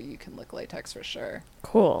leather, you can lick latex for sure.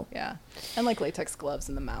 Cool. Yeah. And like latex gloves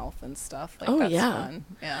in the mouth and stuff. Like, oh, that's yeah. fun.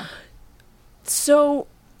 Yeah. So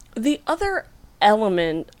the other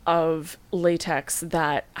element of latex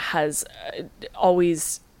that has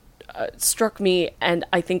always struck me, and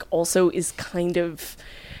I think also is kind of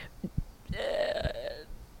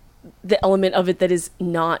the element of it that is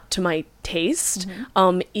not to my taste,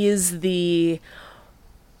 is the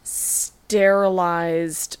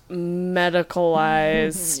sterilized,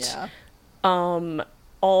 medicalized,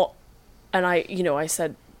 all, and I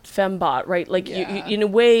said fembot, right? Like you, in a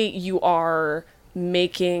way, you are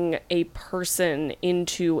making a person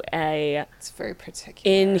into it's very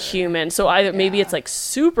particular inhuman. So either maybe it's like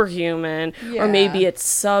superhuman or maybe it's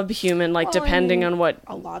subhuman, like depending on what.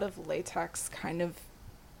 A lot of latex kind of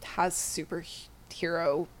has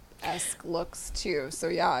superhero-esque looks too. So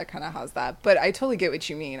yeah, it kind of has that. But I totally get what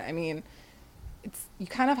you mean. I mean, you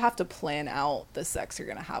kind of have to plan out the sex you're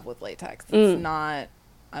gonna have with latex. It's not,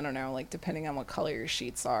 I don't know, like depending on what color your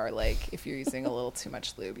sheets are. Like if you're using a little too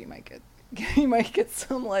much lube, you might get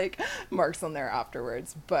some like marks on there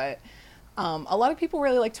afterwards. But a lot of people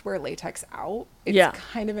really like to wear latex out. It's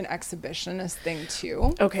kind of an exhibitionist thing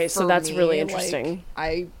too. Okay, so that's really interesting.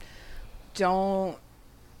 Like,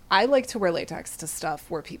 I like to wear latex to stuff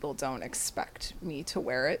where people don't expect me to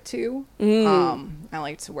wear it to. I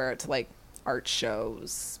like to wear it to like art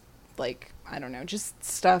shows, like, I don't know, just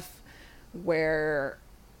stuff where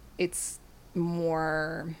it's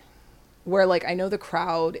more, where like I know the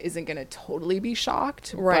crowd isn't going to totally be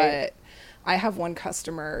shocked, right? But I have one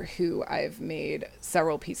customer who I've made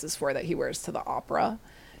several pieces for that he wears to the opera.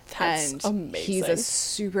 That's amazing. He's a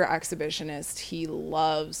super exhibitionist. He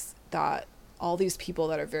loves that all these people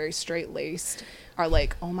that are very straight-laced are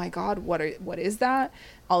like, oh my God, what is that?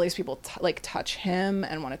 All these people touch him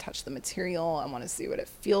and want to touch the material and want to see what it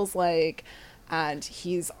feels like. And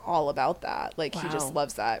he's all about that. Like, He just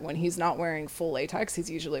loves that. When he's not wearing full latex,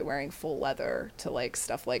 he's usually wearing full leather to like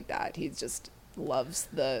stuff like that. He just loves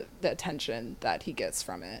the attention that he gets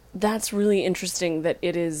from it. That's really interesting that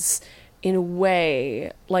it is, in a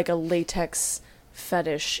way, like a latex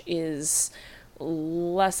fetish is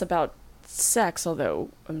less about sex, although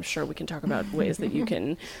I'm sure we can talk about ways that you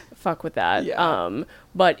can fuck with that,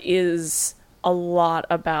 but is a lot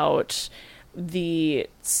about the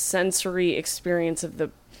sensory experience of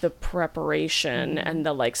the the preparation and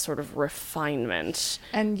the like sort of refinement.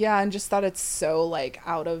 And and just that it's so like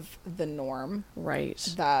out of the norm,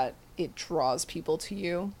 right, that it draws people to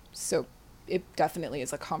you. So it definitely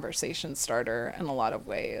is a conversation starter in a lot of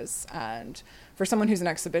ways. And for someone who's an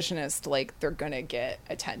exhibitionist, like, they're gonna get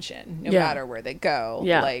attention no matter where they go.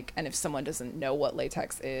 Like, and if someone doesn't know what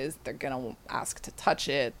latex is, they're gonna ask to touch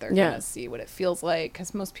it. They're gonna see what it feels like,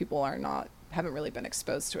 because most people haven't really been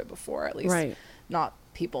exposed to it before, at least not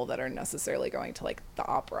people that are necessarily going to like the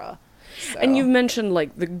opera. So. And you mentioned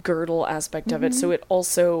like the girdle aspect of it, so it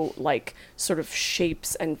also like sort of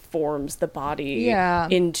shapes and forms the body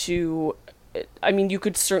into, I mean, you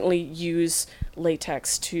could certainly use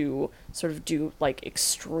latex to sort of do like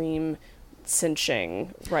extreme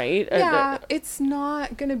cinching, right? Yeah, it's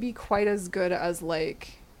not going to be quite as good as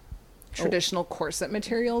like traditional corset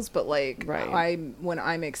materials, but like when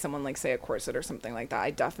I make someone like say a corset or something like that,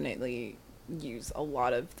 I definitely use a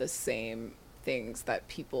lot of the same things that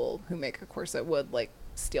people who make a corset would, like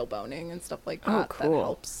steel boning and stuff like that. That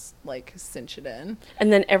helps like cinch it in.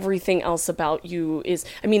 And then everything else about you is,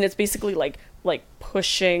 I mean, it's basically like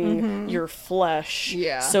pushing your flesh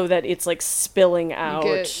so that it's like spilling out.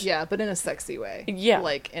 But in a sexy way.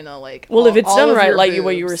 Like in a like, well, if it's done right, like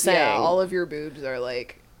what you were saying, all of your boobs are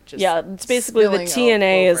like just it's basically the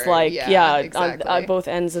TNA is like exactly. on both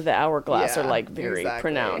ends of the hourglass are like very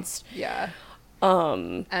pronounced.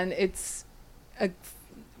 And it's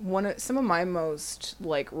some of my most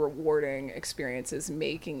like rewarding experiences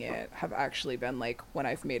making it have actually been like when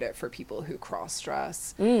I've made it for people who cross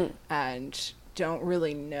dress and don't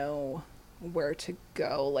really know where to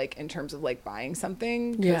go, like in terms of like buying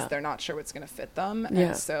something, because they're not sure what's going to fit them.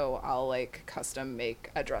 And so I'll like custom make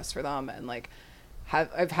a dress for them, and like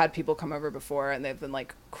I've had people come over before and they've been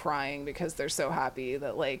like crying because they're so happy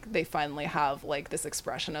that like they finally have like this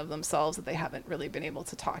expression of themselves that they haven't really been able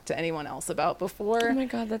to talk to anyone else about before. Oh my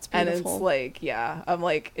God, that's beautiful. And it's like, I'm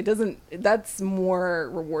like, that's more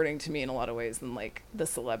rewarding to me in a lot of ways than like the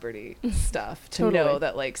celebrity stuff, to know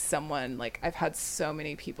that like someone, like I've had so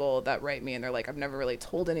many people that write me and they're like, I've never really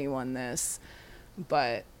told anyone this,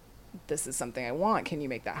 but this is something I want. Can you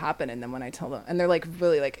make that happen? And then when I tell them, and they're like,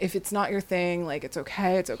 really, like, if it's not your thing, like, it's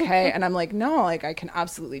okay. And I'm like, no, like, I can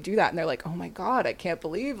absolutely do that. And they're like, oh my God, I can't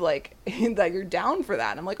believe like that you're down for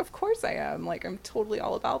that. And I'm like, of course I am. Like, I'm totally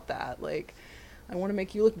all about that. Like, I want to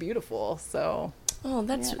make you look beautiful. So. Oh,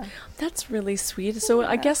 that's really sweet. So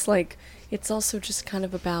I guess like, it's also just kind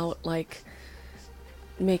of about like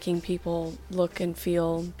making people look and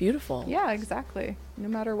feel beautiful. Yeah, exactly. No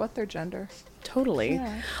matter what their gender. Totally.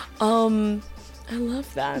 I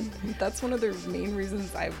love that. That's one of the main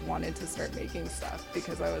reasons I wanted to start making stuff,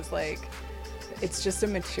 because I was like, it's just a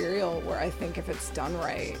material where I think if it's done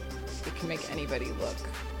right, it can make anybody look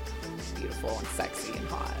beautiful and sexy and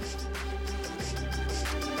hot.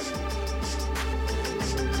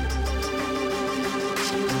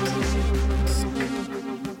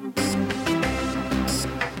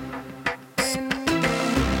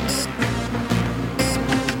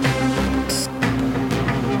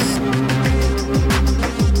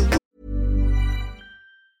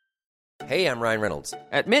 Hey, I'm Ryan Reynolds.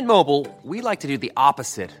 At Mint Mobile, we like to do the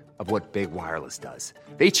opposite of what Big Wireless does.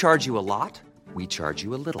 They charge you a lot, we charge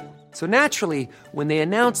you a little. So naturally, when they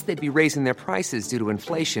announced they'd be raising their prices due to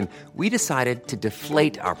inflation, we decided to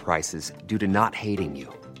deflate our prices due to not hating you.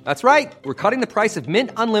 That's right. We're cutting the price of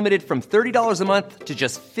Mint Unlimited from $30 a month to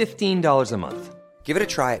just $15 a month. Give it a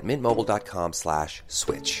try at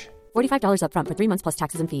mintmobile.com/switch. $45 up front for 3 months plus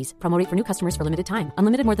taxes and fees. Promo rate for new customers for limited time.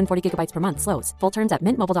 Unlimited more than 40 gigabytes per month. Slows full terms at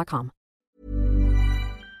mintmobile.com.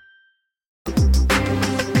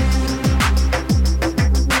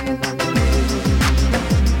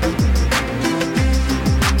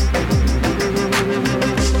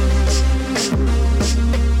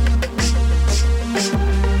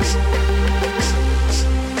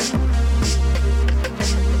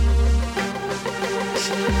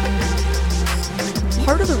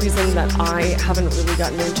 Part of the reason that I haven't really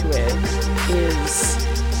gotten into it is,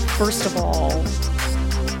 first of all,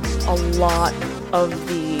 a lot of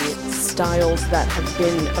the styles that have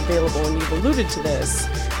been available, and you've alluded to this,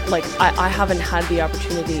 like I haven't had the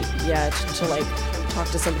opportunity yet to like talk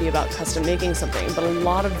to somebody about custom making something, but a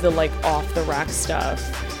lot of the like off the rack stuff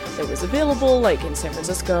that was available like in San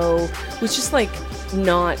Francisco was just like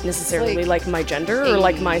not necessarily like my gender or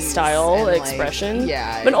like my style expression,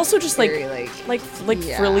 but also just like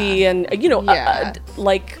frilly and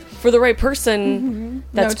like for the right person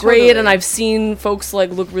that's No, great, totally. and I've seen folks like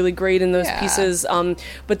look really great in those Yeah. pieces.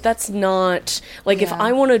 But that's not like, if Yeah.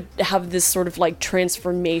 I want to have this sort of like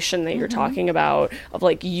transformation that you're talking about, of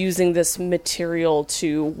like using this material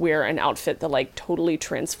to wear an outfit that like totally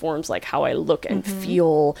transforms like how I look and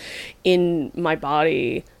feel in my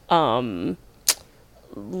body.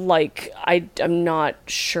 Like I'm not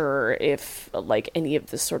sure if like any of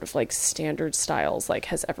this sort of like standard styles like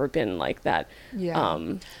has ever been like that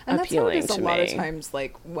And that's how it appealing is to a lot of me. times,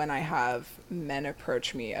 like when I have men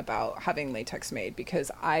approach me about having latex made,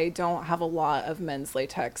 because I don't have a lot of men's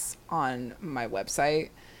latex on my website,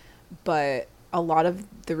 but a lot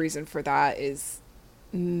of the reason for that is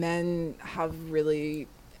men have really,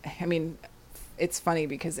 I mean, it's funny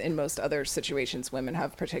because in most other situations women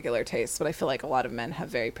have particular tastes, but I feel like a lot of men have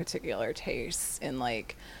very particular tastes in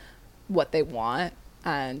like what they want,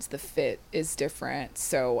 and the fit is different.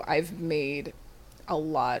 So I've made a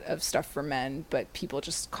lot of stuff for men, but people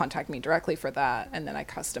just contact me directly for that, and then I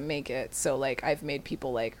custom make it. So like I've made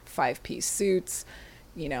people like 5-piece suits,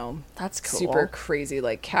 you know, That's cool. super crazy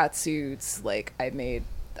like cat suits. Like I made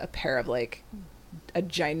a pair of like a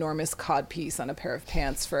ginormous cod piece on a pair of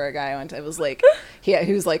pants for a guy, and I was like, he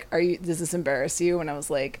was like, does this embarrass you? And I was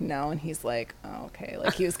like, no. And he's like, oh, okay.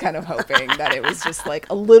 Like he was kind of hoping that it was just like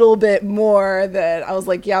a little bit more. That I was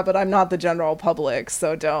like, yeah, but I'm not the general public,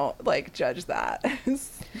 so don't like judge that.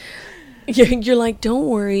 You're like, don't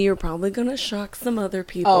worry, you're probably gonna shock some other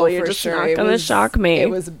people. You're just not gonna shock me. It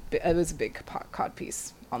was a big cod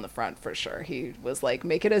piece on the front for sure. He was like,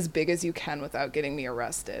 make it as big as you can without getting me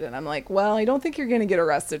arrested. And I'm like, well, I don't think you're going to get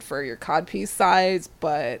arrested for your codpiece size,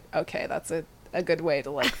 but okay, that's a good way to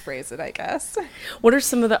like phrase it, I guess. What are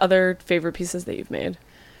some of the other favorite pieces that you've made?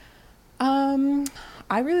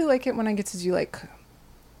 I really like it when I get to do like,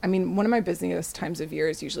 I mean, one of my busiest times of year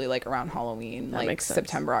is usually like around Halloween, like makes sense.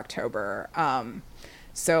 September, October.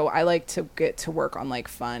 So I like to get to work on like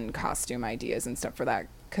fun costume ideas and stuff for that,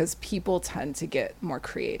 because people tend to get more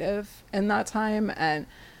creative in that time. And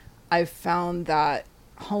I've found that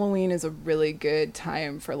Halloween is a really good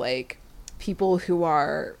time for like people who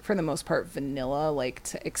are, for the most part, vanilla, like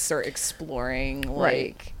to start exploring like,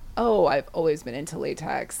 Right. oh, I've always been into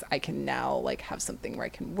latex. I can now like have something where I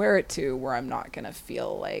can wear it to, where I'm not going to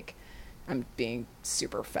feel like I'm being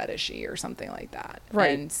super fetishy or something like that.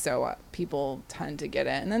 Right. And so people tend to get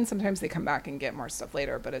it. And then sometimes they come back and get more stuff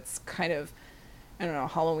later, but it's kind of, I don't know,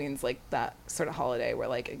 Halloween's like that sort of holiday where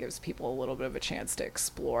like it gives people a little bit of a chance to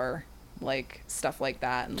explore like stuff like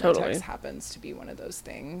that, and Totally. latex happens to be one of those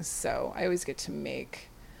things. So I always get to make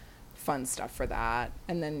fun stuff for that,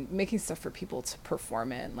 and then making stuff for people to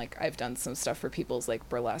perform in. Like I've done some stuff for people's like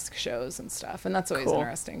burlesque shows and stuff, and that's always Cool.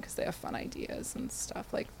 interesting because they have fun ideas and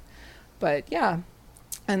stuff like. But yeah,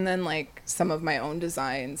 and then like some of my own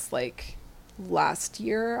designs, like last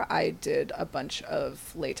year I did a bunch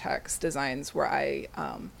of latex designs where I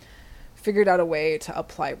figured out a way to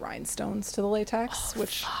apply rhinestones to the latex,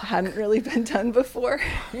 which hadn't really been done before.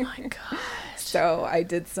 Oh my god. So I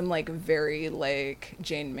did some like very like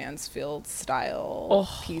Jane Mansfield style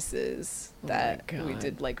pieces that we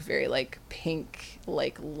did, like very like pink,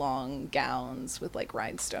 like long gowns with like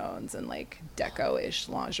rhinestones and like deco-ish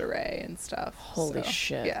lingerie and stuff. Holy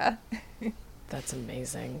shit. Yeah. That's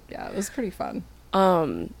amazing. Yeah, it was pretty fun.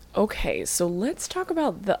 Okay, so let's talk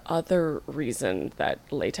about the other reason that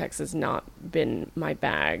latex has not been my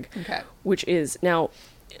bag. Okay. Which is, now,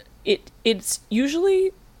 it's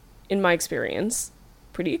usually, in my experience,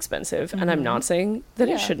 pretty expensive, and I'm not saying that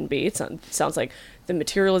it shouldn't be. It sounds like the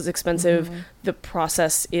material is expensive. The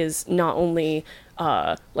process is not only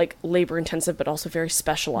like labor intensive, but also very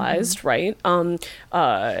specialized, right? And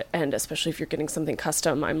especially if you're getting something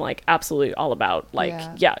custom, I'm like absolutely all about like,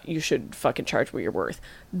 yeah, you should fucking charge what you're worth.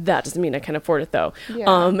 That doesn't mean I can afford it though.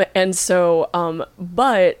 Yeah. And so,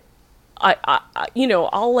 but I you know,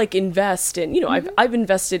 I'll like invest in, you know, I've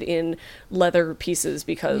invested in leather pieces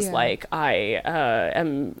because like I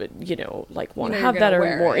am, you know, like want to have that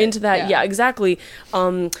or more into that. Yeah, exactly.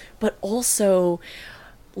 But also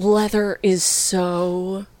leather is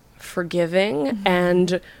so forgiving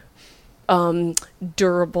and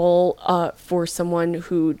durable for someone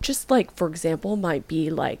who just like, for example, might be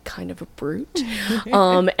like kind of a brute.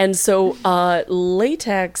 And so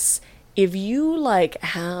latex, if you like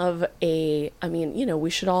have I mean, you know, we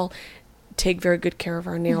should all take very good care of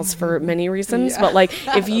our nails for many reasons, but like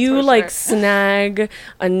if you like snag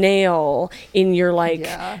a nail in your like,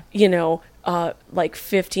 you know, like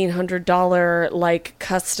 $1,500 like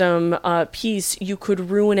custom piece, you could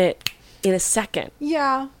ruin it in a second.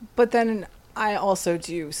 Yeah, but then I also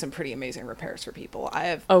do some pretty amazing repairs for people. I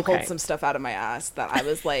have pulled some stuff out of my ass that I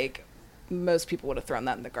was like, most people would have thrown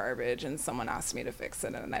that in the garbage, and someone asked me to fix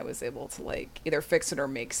it, and I was able to like either fix it or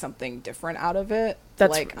make something different out of it.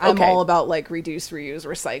 That's like, okay. I'm all about like reduce, reuse,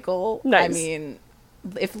 recycle. Nice. I mean,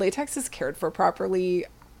 if latex is cared for properly,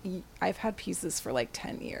 I've had pieces for like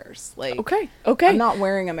 10 years. Like, okay. I'm not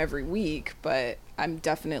wearing them every week, but I'm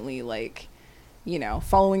definitely like, you know,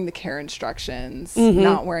 following the care instructions,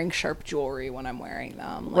 not wearing sharp jewelry when I'm wearing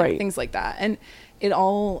them, like things like that. And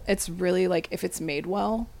it's really like, if it's made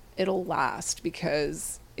well, it'll last,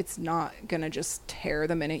 because it's not gonna just tear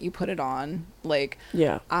the minute you put it on. Like,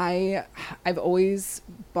 I've always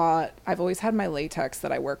had my latex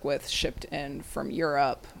that I work with shipped in from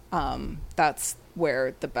Europe. That's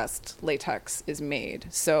where the best latex is made.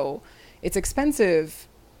 So it's expensive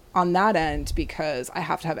on that end because I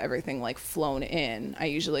have to have everything like flown in. I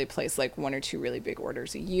usually place like 1 or 2 really big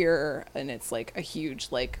orders a year, and it's like a huge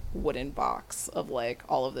like wooden box of like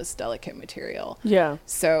all of this delicate material. Yeah.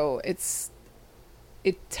 So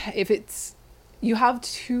you have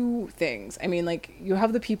 2 things. I mean, like, you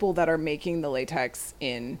have the people that are making the latex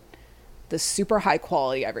in the super high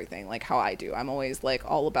quality everything, like how I do. I'm always like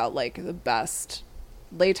all about like the best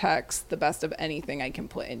latex, the best of anything I can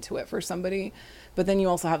put into it for somebody. But then you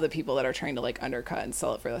also have the people that are trying to like undercut and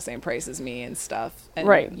sell it for the same price as me and stuff.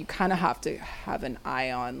 And you kind of have to have an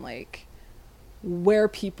eye on like where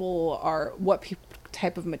people are, what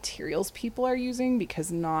type of materials people are using, because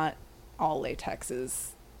not all latex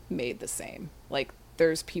is made the same. Like,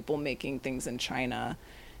 there's people making things in China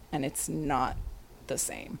and it's not the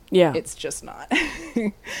same. Yeah. It's just not.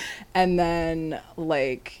 And then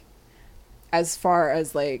like, as far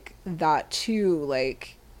as like that too,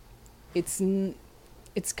 like,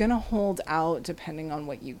 it's gonna hold out depending on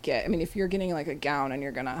what you get. I mean, if you're getting like a gown and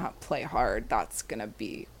you're gonna play hard, that's gonna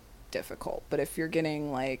be difficult. But if you're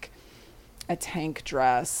getting like a tank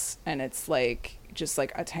dress and it's like just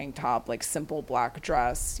like a tank top, like simple black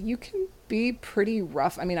dress, you can be pretty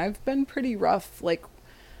rough. I mean, I've been pretty rough. Like,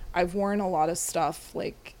 I've worn a lot of stuff,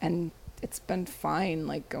 like, and it's been fine,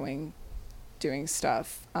 like doing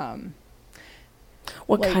stuff.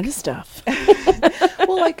 What like, kind of stuff?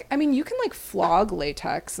 Well, like, I mean, you can like flog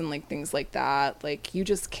latex and like things like that. Like, you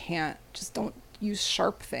just don't use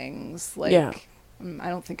sharp things. Like, I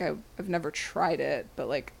don't think I've never tried it, but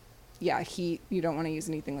like, heat, you don't want to use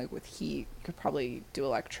anything like with heat. You could probably do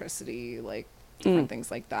electricity, like different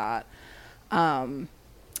things like that. And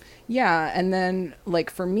then like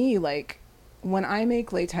for me, like when I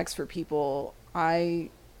make latex for people, I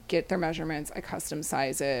get their measurements, I custom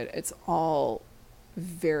size it. It's all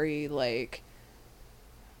very like,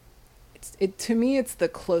 to me, it's the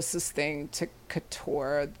closest thing to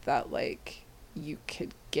couture that like you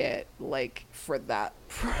could get like for that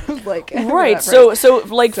like right. That so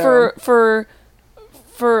like for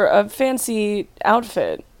a fancy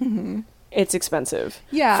outfit, it's expensive.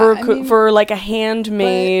 Yeah. For like a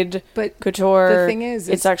handmade but couture, the thing is,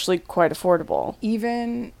 it's actually quite affordable.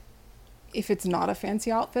 Even if it's not a fancy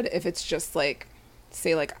outfit, if it's just like,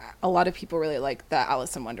 say, like a lot of people really like the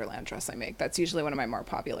Alice in Wonderland dress I make. That's usually one of my more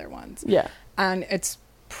popular ones. Yeah. And it's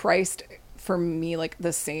priced for me like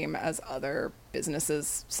the same as other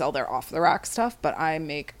businesses sell their off the rack stuff, but I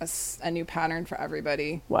make a new pattern for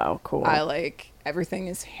everybody. Wow, cool. I like, everything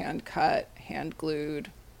is hand cut, hand glued,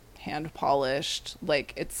 hand polished.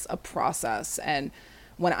 Like, it's a process. And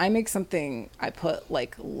when I make something, I put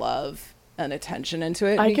like love and attention into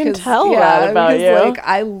it. I can tell that about you. Like,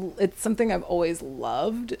 it's something I've always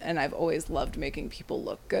loved, and I've always loved making people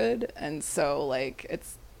look good. And so like,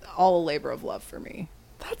 it's all a labor of love for me.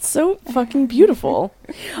 That's so fucking beautiful.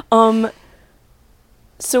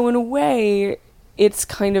 So in a way, it's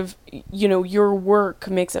kind of, you know, your work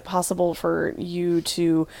makes it possible for you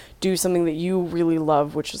to do something that you really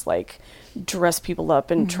love, which is like dress people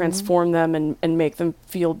up and transform them and make them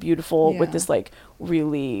feel beautiful with this like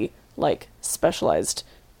really like specialized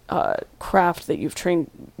craft that you've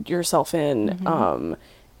trained yourself in.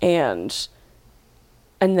 And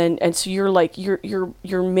so you're like,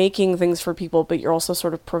 you're making things for people, but you're also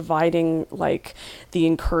sort of providing like the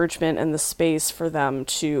encouragement and the space for them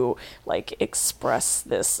to like express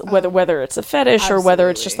this, whether it's a fetish or whether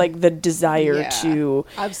it's just like the desire to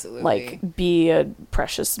like be a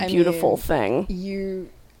precious, beautiful thing.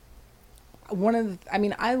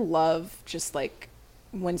 I love just like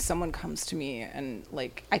when someone comes to me and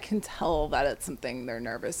like, I can tell that it's something they're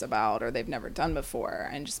nervous about or they've never done before,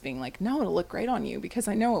 and just being like, no, it'll look great on you, because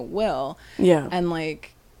I know it will. Yeah. And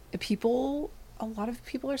like, a lot of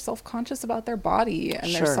people are self-conscious about their body,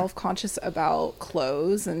 and they're self-conscious about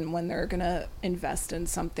clothes, and when they're gonna invest in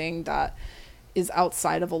something that is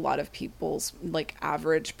outside of a lot of people's like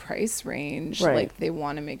average price range. Right. Like they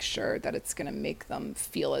want to make sure that it's going to make them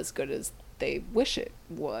feel as good as they wish it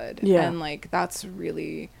would. Yeah. And like that's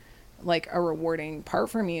really like a rewarding part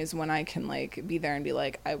for me, is when I can like be there and be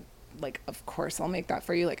like, of course I'll make that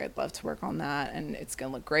for you, like I'd love to work on that and it's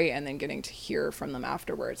gonna look great, and then getting to hear from them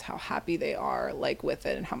afterwards how happy they are like with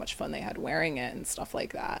it and how much fun they had wearing it and stuff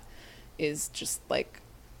like that is just like,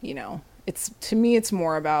 you know, it's, to me it's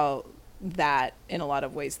more about that in a lot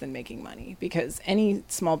of ways than making money, because any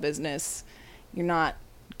small business, you're not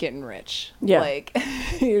getting rich. Like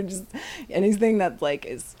you're just, anything that like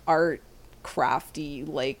is art, crafty,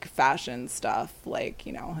 like fashion stuff, like,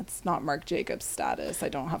 you know, it's not Marc Jacobs status. I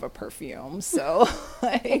don't have a perfume, so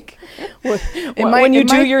like when you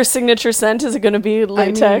do your signature scent, is it going to be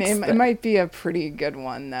latex? I mean, it might be a pretty good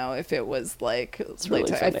one though if it was like latex.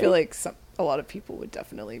 Really, I feel like a lot of people would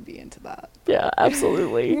definitely be into that. Yeah,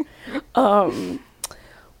 absolutely.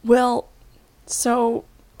 Well, so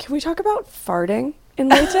can we talk about farting in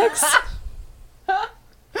latex?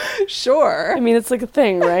 Sure. I mean, it's like a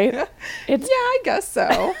thing, right? It's, yeah, I guess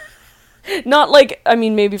so. Not like, I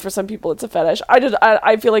mean, maybe for some people it's a fetish.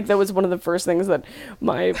 I feel like that was one of the first things that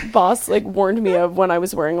my boss like warned me of when I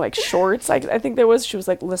was wearing like shorts. I think she was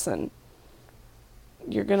like, listen,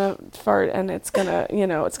 you're gonna fart and it's gonna, you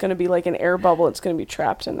know, it's gonna be like an air bubble. It's gonna be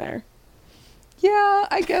trapped in there. Yeah,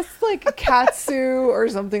 I guess like a catsuit or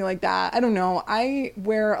something like that. I don't know. I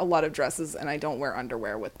wear a lot of dresses and I don't wear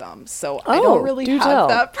underwear with them. So I don't really have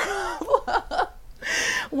that problem.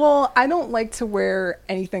 Well, I don't like to wear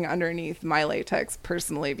anything underneath my latex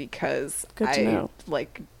personally because I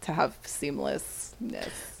like to have seamlessness.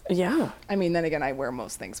 Yeah. I mean, then again, I wear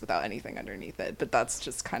most things without anything underneath it, but that's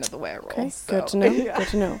just kind of the way I roll. Okay, so. good to know. Yeah. Good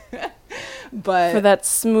to know. But for that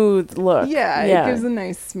smooth look. Yeah, it gives a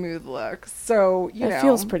nice smooth look. So, you know. It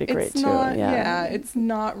feels pretty great too. Yeah, it's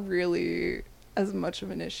not really as much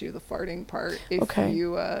of an issue, the farting part,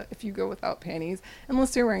 if you go without panties,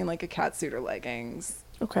 unless you're wearing like a catsuit or leggings.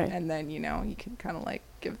 Okay. And then, you know, you can kind of like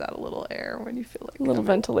give that a little air when you feel like a little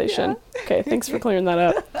ventilation. Yeah. Okay, thanks for clearing that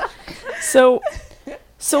up. So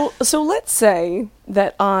let's say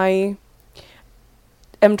that I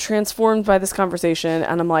am transformed by this conversation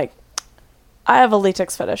and I'm like, I have a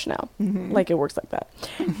latex fetish now. Mm-hmm. Like it works like that.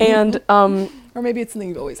 And or maybe it's something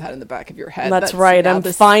you've always had in the back of your head. That's right. I'm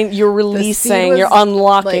fine. You're releasing, you're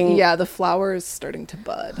unlocking. Like, yeah, the flower is starting to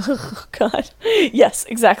bud. Oh, God. Yes,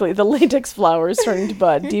 exactly. The latex flower is starting to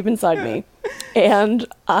bud deep inside me. And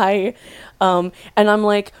I'm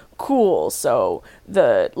like, cool. So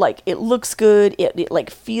it looks good. It like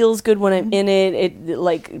feels good when I'm in it. It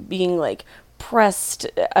like being like pressed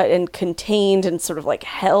and contained and sort of like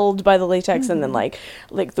held by the latex, and then like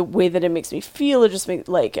the way that it makes me feel, it just makes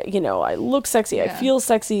like, you know, I look sexy, I feel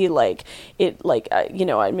sexy, like it like you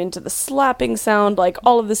know, I'm into the slapping sound, like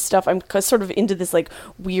all of this stuff. I'm sort of into this like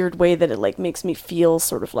weird way that it like makes me feel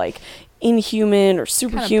sort of like inhuman or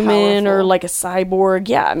superhuman or like a cyborg.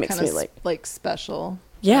 Yeah, it makes me like special.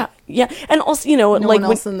 Yeah, yeah, and also, you know, no like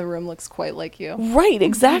one else in the room looks quite like you, right?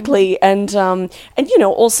 Exactly, and you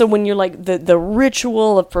know, also when you're like the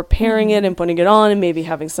ritual of preparing it and putting it on, and maybe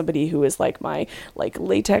having somebody who is like my like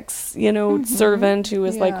latex, you know, servant who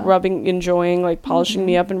is like enjoying like polishing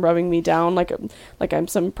me up and rubbing me down like I'm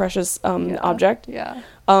some precious object. Yeah.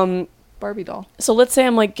 Barbie doll. So let's say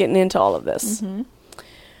I'm like getting into all of this, and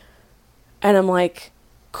I'm like,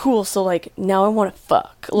 cool, so like now I want to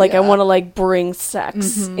fuck, like I want to like bring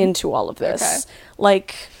sex into all of this. Okay.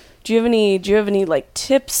 Like, do you have any like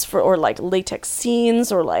tips for, or like latex scenes,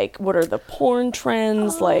 or like what are the porn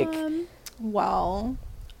trends? Well,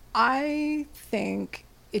 I think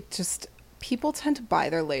it just, people tend to buy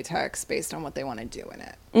their latex based on what they want to do in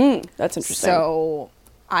it. That's interesting. So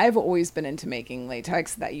I've always been into making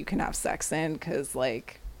latex that you can have sex in, because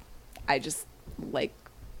like I just like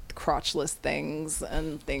crotchless things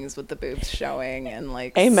and things with the boobs showing and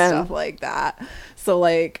like stuff like that. So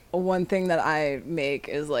like one thing that I make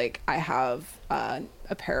is like I have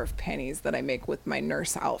a pair of panties that I make with my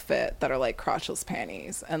nurse outfit that are like crotchless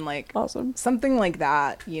panties, and like awesome, something like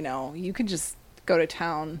that, you know, you could just go to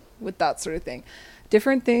town with that sort of thing.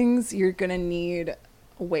 Different things, you're gonna need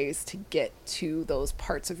ways to get to those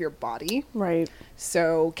parts of your body, right?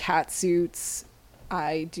 So catsuits,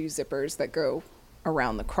 I do zippers that go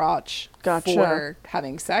around the crotch for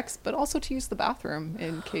having sex, but also to use the bathroom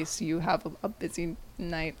in case you have a busy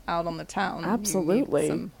night out on the town. Absolutely.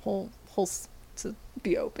 You need some holes to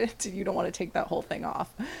be open. You don't want to take that whole thing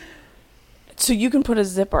off. So you can put a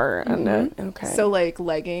zipper and okay. So like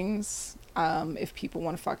leggings, if people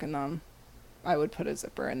want to fuck in them, I would put a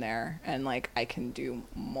zipper in there, and like I can do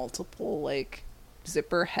multiple like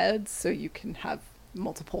zipper heads, so you can have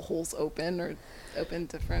multiple holes open or open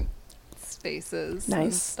different spaces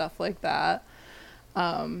and stuff like that.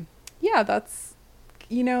 Yeah, that's,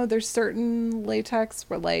 you know, there's certain latex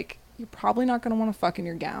where like you're probably not going to want to fuck in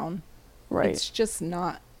your gown. Right. It's just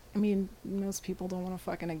not, I mean, most people don't want to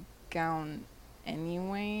fuck in a gown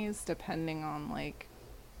anyways, depending on like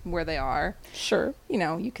where they are. Sure. You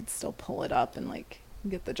know, you could still pull it up and like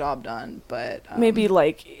get the job done, but maybe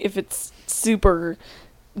like if it's super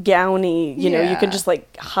gowny, you know, you can just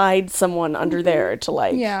like hide someone under there to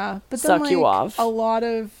like but suck then, like, you off. a lot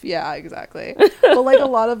of exactly. But like a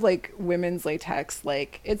lot of like women's latex,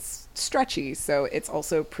 like it's stretchy, so it's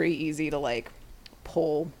also pretty easy to like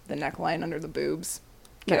pull the neckline under the boobs,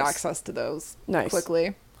 get access to those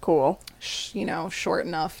quickly. Cool. You know, short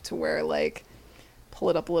enough to where like pull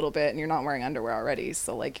it up a little bit and you're not wearing underwear already,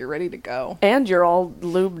 so like you're ready to go, and you're all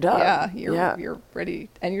lubed up. You're ready,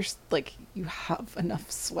 and you're like you have enough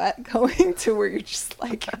sweat going to where you're just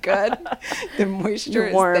like good. The moisture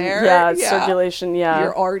is warm. there, circulation.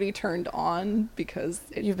 You're already turned on because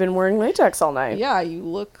you've been wearing latex all night. You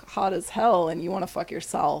look hot as hell and you want to fuck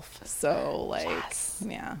yourself, so like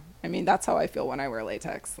I mean, that's how I feel when I wear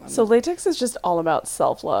latex. So latex is just all about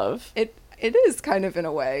self-love. It is kind of, in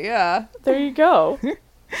a way, yeah. There you go.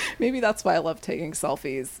 Maybe that's why I love taking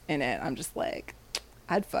selfies in it. I'm just like,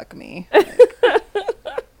 I'd fuck me.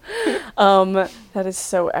 That is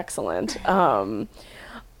so excellent.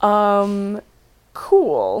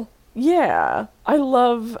 Cool. Yeah. I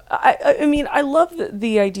love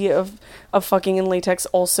the idea of fucking in latex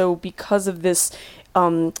also because of this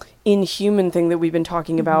inhuman thing that we've been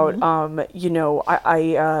talking about. You know,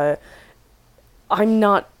 I'm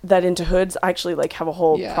not that into hoods. I actually like have a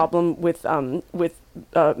whole problem with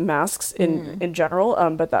masks in general.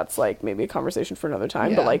 But that's like maybe a conversation for another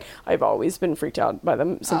time. But like I've always been freaked out by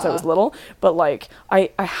them since I was little. But like I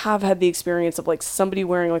have had the experience of like somebody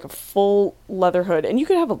wearing like a full leather hood, and you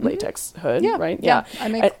could have a latex hood, right? Yeah. I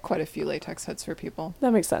make quite a few latex hoods for people.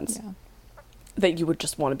 That makes sense. Yeah. That you would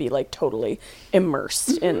just want to be like totally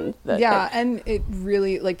immersed in the and it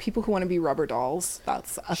really, like, people who want to be rubber dolls,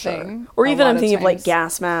 that's a thing. Or even I'm thinking of like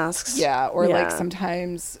gas masks, like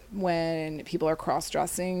sometimes when people are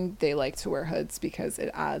cross-dressing, they like to wear hoods because it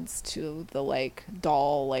adds to the like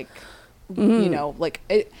doll, like you know, like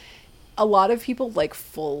it. A lot of people like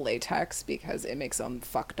full latex because it makes them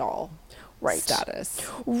fuck doll status.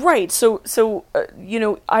 Right. So you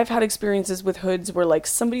know, I've had experiences with hoods where like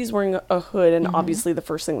somebody's wearing a hood, and obviously the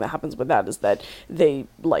first thing that happens with that is that they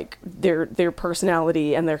like their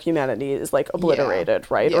personality and their humanity is like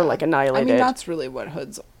obliterated, right? Or like annihilated. I mean, that's really what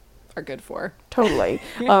hoods are good for. Totally.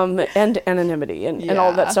 And anonymity and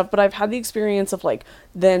all that stuff. But I've had the experience of like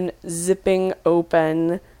then zipping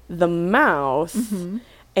open the mouth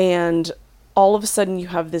and all of a sudden you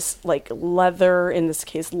have this like leather, in this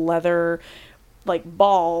case leather like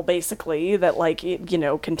ball basically that like it, you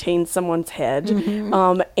know, contains someone's head.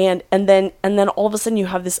 And then all of a sudden you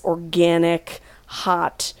have this organic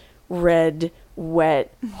hot red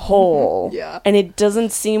wet hole. And it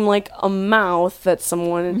doesn't seem like a mouth that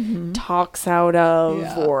someone talks out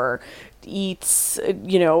of or eats,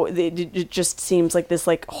 you know, it just seems like this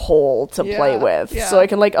like hole to play with. So I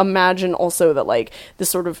can like imagine also that like the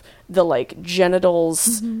sort of the like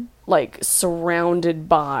genitals like surrounded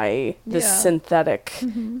by the synthetic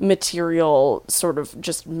material sort of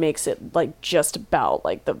just makes it like just about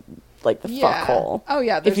like the fuck hole. Oh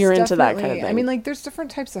yeah, if you're into that kind of thing. I mean, like there's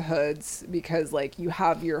different types of hoods because like you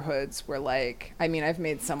have your hoods where like, I mean, I've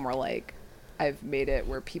made some where like I've made it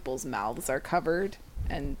where people's mouths are covered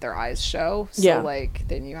and their eyes show. So like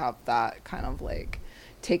then you have that kind of like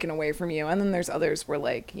taken away from you. And then there's others where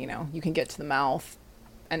like, you know, you can get to the mouth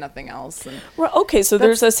and nothing else. And well, okay, so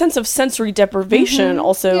there's a sense of sensory deprivation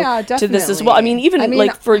also to this as well. I mean, even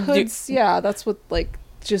like for hoods, that's what like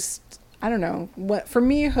just, I don't know, what for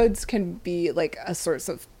me hoods can be like a source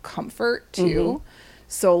of comfort too.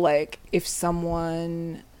 So like if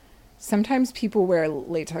someone, sometimes people wear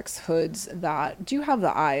latex hoods that do have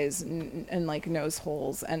the eyes and like nose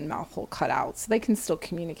holes and mouth hole cutouts, so they can still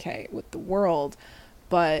communicate with the world,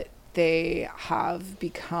 but they have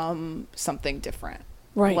become something different.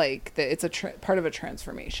 Right. Like it's a part of a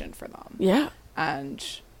transformation for them. Yeah. And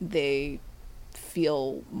they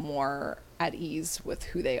feel more at ease with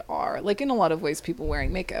who they are. Like in a lot of ways people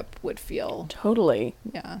wearing makeup would feel. Totally.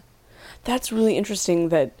 Yeah. That's really interesting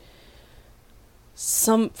that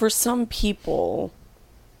for some people,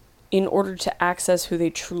 in order to access who they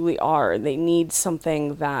truly are, they need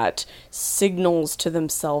something that signals to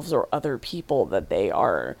themselves or other people that they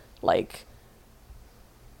are like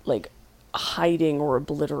like hiding or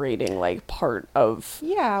obliterating like part of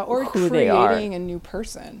or who they are. creating a new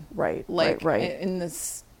person. Right. In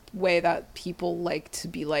this way that people like to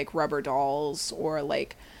be like rubber dolls, or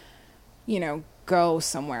like, you know, go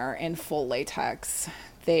somewhere in full latex.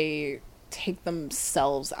 They take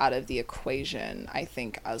themselves out of the equation, I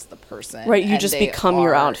think, as the person. Right, you just become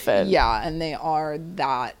your outfit. Yeah, and they are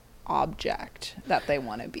that object that they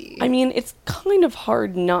want to be. I mean, it's kind of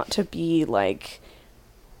hard not to be like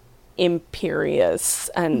imperious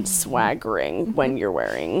and swaggering when you're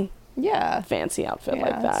wearing a fancy outfit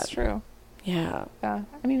like that. That's true. Yeah. I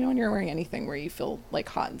mean, when you're wearing anything where you feel like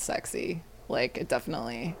hot and sexy, like it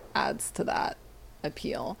definitely adds to that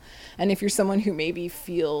appeal. And if you're someone who maybe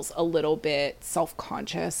feels a little bit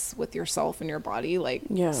self-conscious with yourself and your body, like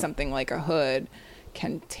something like a hood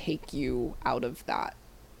can take you out of that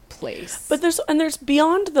place. But there's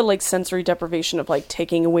beyond the like sensory deprivation of like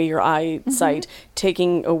taking away your eyesight,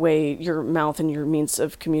 taking away your mouth and your means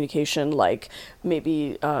of communication, like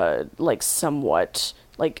maybe like somewhat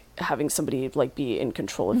like having somebody like be in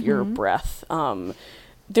control of your breath.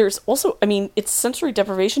 There's also, I mean, it's sensory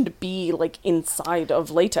deprivation to be like inside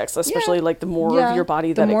of latex, especially like the more of your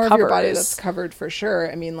body that it covers. The more of your body that's covered, for sure.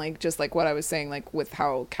 I mean, like just like what I was saying, like with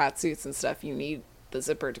how cat suits and stuff, you need the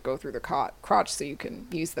zipper to go through the crotch so you can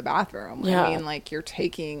use the bathroom. I mean, like you're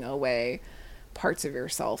taking away parts of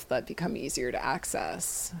yourself that become easier to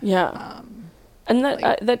access. And that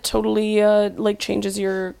like, that totally like changes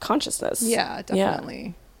your consciousness. Yeah,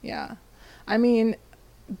 definitely. Yeah. I mean,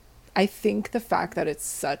 I think the fact that it's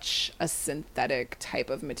such a synthetic type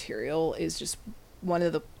of material is just one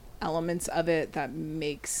of the elements of it that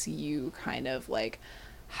makes you kind of like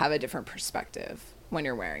have a different perspective when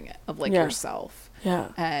you're wearing it of like yourself.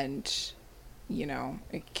 And, you know,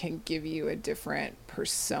 it can give you a different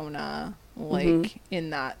persona, like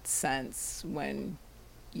in that sense when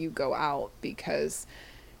you go out, because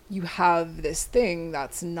you have this thing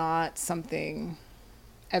that's not something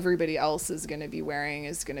everybody else is going to be wearing,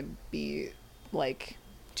 is going to be like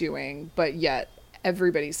doing, but yet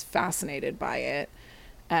everybody's fascinated by it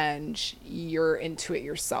and you're into it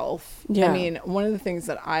yourself. I mean, one of the things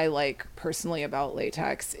that I like personally about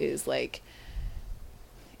latex is like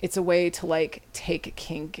it's a way to like take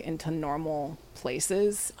kink into normal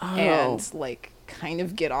places and like kind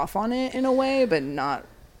of get off on it in a way, but not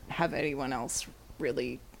have anyone else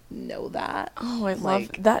really know that. I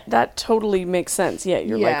love that. That totally makes sense.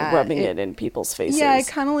 You're like rubbing it in people's faces. It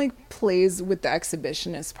kind of like plays with the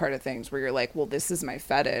exhibitionist part of things where you're like, well, this is my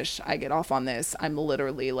fetish, I get off on this, I'm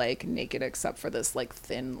literally like naked except for this like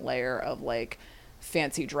thin layer of like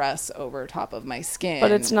fancy dress over top of my skin.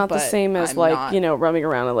 But it's not the same as like, you know, rubbing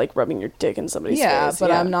around and like rubbing your dick in somebody's face.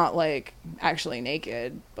 But I'm not like actually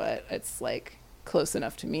naked, but it's like close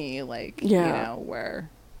enough to me, like, you know, where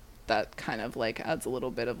that kind of like adds a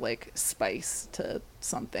little bit of like spice to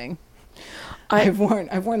something. I've worn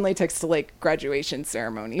latex to like graduation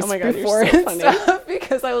ceremonies before you're so funny. And stuff,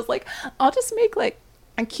 because I was like, I'll just make like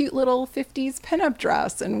a cute little 50s pinup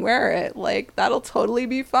dress and wear it, like that'll totally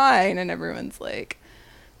be fine. And everyone's like,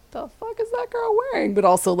 the fuck is that girl wearing? But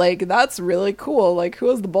also like, that's really cool, like who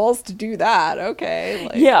has the balls to do that? Okay,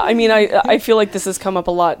 like, I mean, I feel like this has come up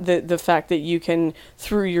a lot, the fact that you can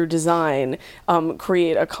through your design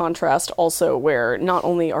create a contrast also where not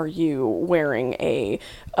only are you wearing a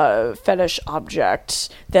fetish object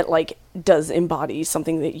that like does embody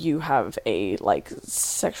something that you have a like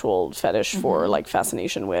sexual fetish for, like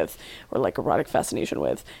fascination with, or like erotic fascination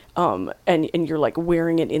with, and you're like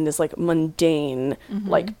wearing it in this like mundane,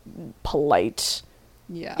 like polite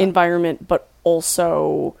environment, but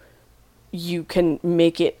also you can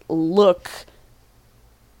make it look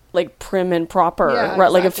like prim and proper,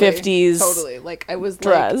 right? Like a 50s totally. Like I was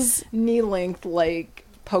dress, like knee length, like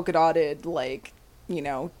polka dotted, like, you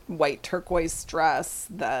know, white turquoise dress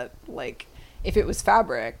that like if it was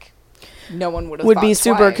fabric no one would be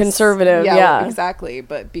super twice. Conservative. Exactly.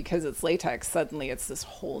 But because it's latex, suddenly it's this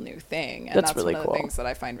whole new thing, and that's really one of the things that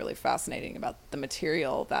I find really fascinating about the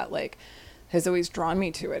material that like has always drawn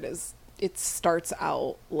me to it. Is it starts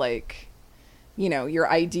out like, you know, your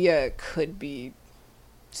idea could be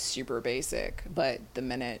super basic, but the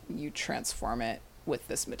minute you transform it with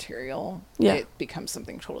this material, it becomes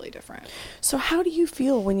something totally different. So how do you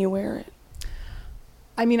feel when you wear it?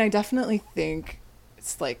 I mean, I definitely think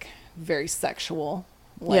it's like very sexual,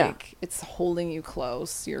 like it's holding you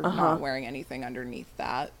close, you're not wearing anything underneath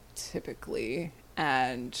that typically,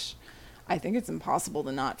 and I think it's impossible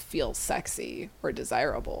to not feel sexy or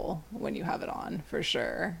desirable when you have it on, for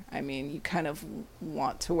sure. I mean, you kind of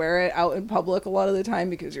want to wear it out in public a lot of the time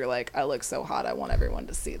because you're like, I look so hot, I want everyone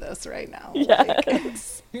to see this right now.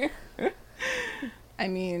 Yes. Like, I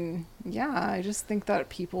mean, yeah, I just think that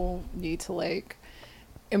people need to like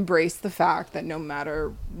embrace the fact that no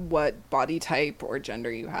matter what body type or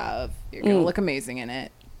gender you have, you're gonna look amazing in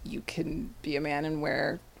it. You can be a man and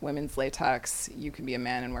wear women's latex. You can be a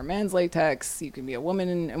man and wear men's latex. You can be a woman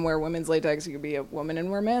and wear women's latex. You can be a woman and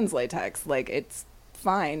wear men's latex. Like, it's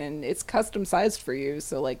fine, and it's custom sized for you.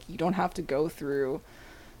 So like, you don't have to go through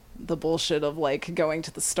the bullshit of like going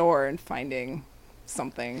to the store and finding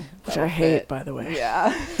something, which I hate, by the way.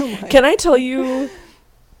 Yeah. Like, can I tell you?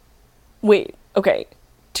 Wait. Okay.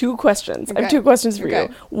 2 questions. I have 2 questions for you.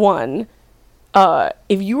 One.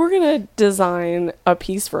 If you were gonna design a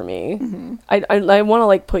piece for me, I want to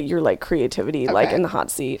like put your like creativity like in the hot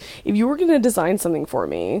seat. If you were gonna design something for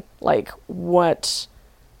me, like what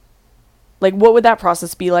would that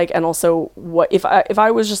process be like? And also, what if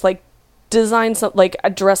I was just like design something, like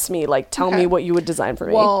address me, like tell me what you would design for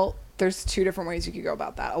me? Well, there's 2 different ways you could go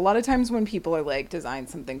about that. A lot of times when people are like, design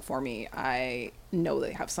something for me, I know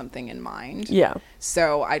they have something in mind. Yeah.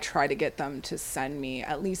 So I try to get them to send me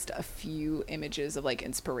at least a few images of like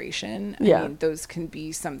inspiration. I mean, those can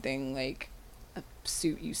be something like a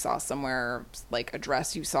suit you saw somewhere, like a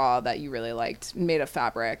dress you saw that you really liked, made of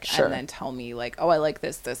fabric, and then tell me like, oh, I like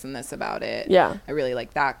this and this about it. Yeah. I really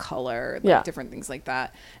like that color, like different things like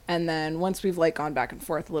that. And then once we've like gone back and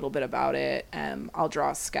forth a little bit about it, I'll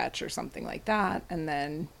draw a sketch or something like that, and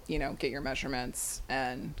then, you know, get your measurements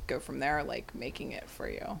and go from there, like making it for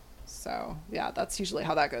you. So yeah, that's usually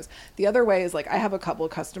how that goes. The other way is like, I have a couple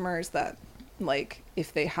of customers that like,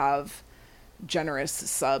 if they have generous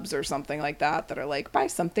subs or something like that are like, buy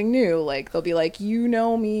something new, like they'll be like, you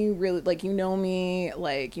know me really, like, you know me,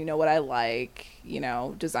 like, you know what I like, you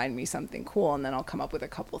know, design me something cool, and then I'll come up with a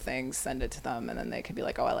couple things, send it to them, and then they can be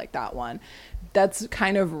like, oh, I like that one. That's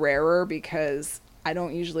kind of rarer because I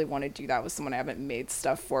don't usually want to do that with someone I haven't made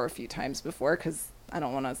stuff for a few times before, because I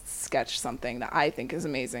don't want to sketch something that I think is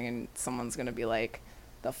amazing and someone's gonna be like,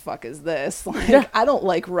 the fuck is this? Like, I don't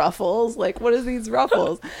like ruffles. Like, what is these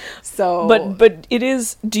ruffles? So but it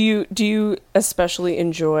is, do you especially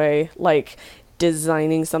enjoy like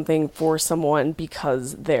designing something for someone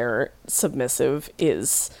because they're submissive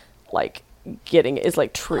is like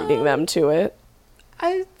treating them to it?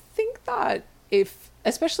 I think that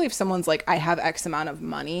especially if someone's like, I have X amount of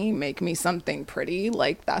money, make me something pretty,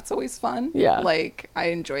 like that's always fun. Yeah. Like, I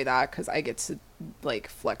enjoy that because I get to like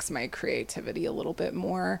flex my creativity a little bit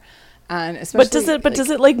more. And especially does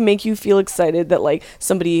it like make you feel excited that like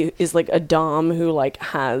somebody is like a dom who like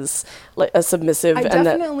has like a submissive? I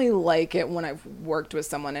definitely like it when I've worked with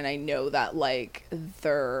someone and I know that like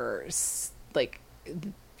they're like,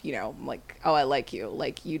 you know, like, oh, I like you,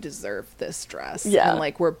 like you deserve this dress, and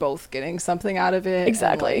like we're both getting something out of it.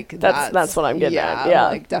 Exactly. And, like, that's what I'm getting at. Yeah,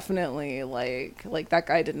 like definitely like that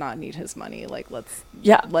guy did not need his money, like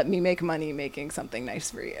let me make money making something nice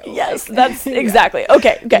for you. Yes, like, that's exactly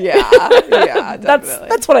okay. Yeah,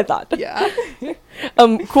 that's what I thought. Yeah.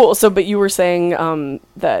 Cool. So but you were saying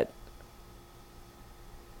that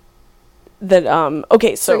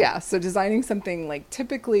okay, so designing something, like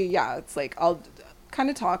typically, it's like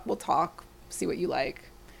we'll talk, see what you like,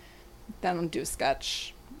 then I'll do a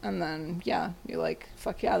sketch, and then you're like,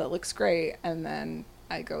 fuck yeah, that looks great, and then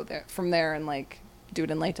I go from there and like do it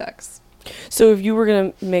in latex. So if you were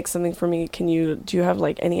gonna make something for me, do you have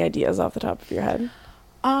like any ideas off the top of your head?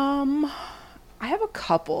 I have a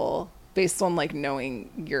couple based on like knowing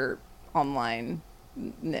your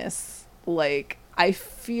online-ness. Like, I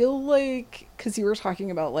feel like, because you were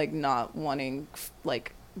talking about like not wanting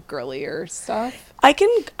like girlier stuff. I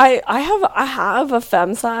have a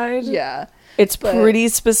femme side. Yeah. It's pretty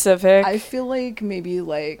specific. I feel like maybe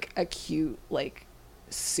like a cute like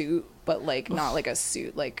suit, but like not like a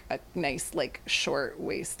suit, like a nice like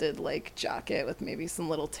short-waisted like jacket with maybe some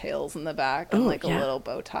little tails in the back and a little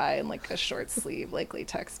bow tie and like a short sleeve like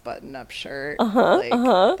latex button-up shirt.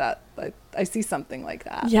 That I see something like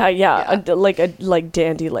that. Yeah. Like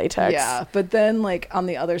dandy latex. Yeah, but then like on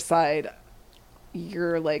the other side,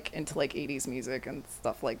 you're like into like 80s music and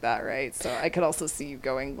stuff like that, right? So I could also see you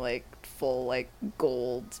going like full like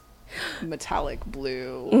gold metallic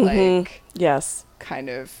blue, like yes, kind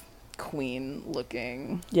of Queen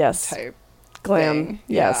looking type glam thing.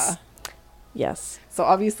 Yes. So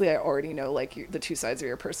obviously I already know like the two sides of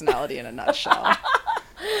your personality in a nutshell.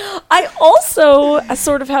 I also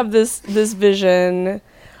sort of have this vision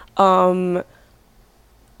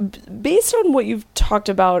based on what you've talked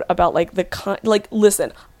about like like,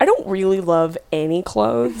 listen, I don't really love any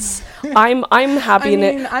clothes. I'm happy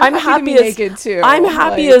I'm happy to be naked too. I'm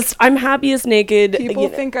happiest naked. People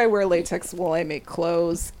think I wear latex while I make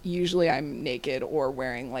clothes. Usually I'm naked or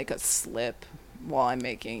wearing like a slip while I'm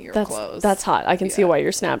making your clothes. That's hot. I can see why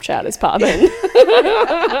your Snapchat is popping.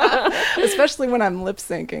 Especially when I'm lip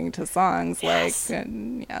syncing to songs. Yes.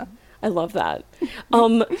 I love that.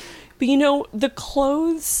 But the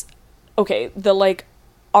clothes, okay, the like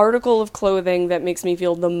article of clothing that makes me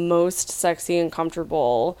feel the most sexy and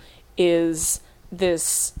comfortable is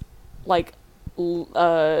this like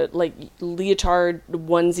leotard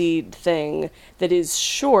onesie thing that is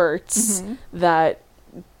shorts that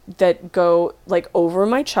go like over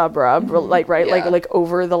my chub rub, like like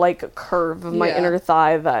over the like curve of my inner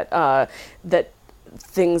thigh, that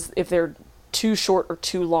things, if they're too short or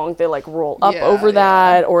too long, they like roll up over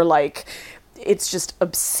that, or like it's just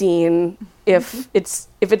obscene. If it's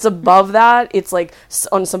above that, it's like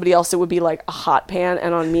on somebody else it would be like a hot pant,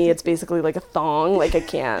 and on me it's basically like a thong. Like I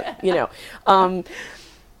can't,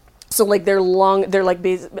 so like they're long, they're like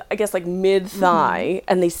I guess like mid thigh,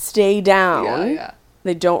 and they stay down.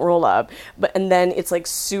 They don't roll up, and then it's like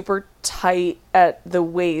super tight at the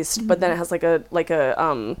waist, but then it has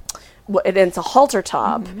it's a halter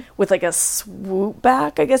top with like a swoop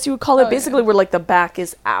back, I guess you would call it, basically where like the back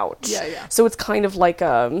is out. So it's kind of like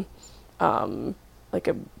a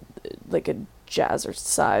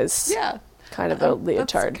jazzercise kind of a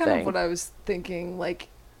leotard that's kind thing. of what I was thinking, like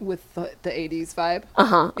with the 80s vibe.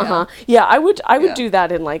 Yeah, I would do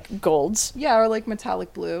that in like golds. Yeah, or like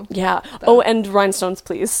metallic blue. Yeah. And rhinestones,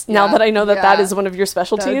 please. Now that I know that is one of your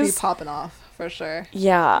specialties. That would be popping off for sure.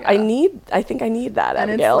 Yeah. I think I need that, and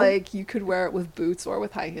Abigail. And it's like you could wear it with boots or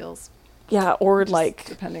with high heels. Yeah, or just like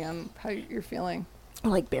depending on how you're feeling.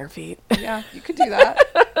 Like bare feet. Yeah, you could do that.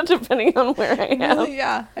 Depending on where I am. Really,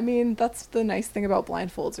 yeah. I mean, that's the nice thing about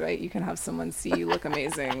blindfolds, right? You can have someone see you look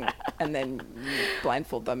amazing, and then you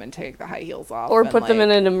blindfold them and take the high heels off. Or put them in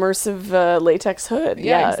an immersive latex hood.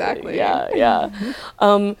 Yeah, exactly. Yeah.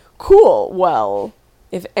 Cool. Well,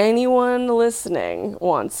 if anyone listening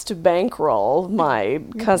wants to bankroll my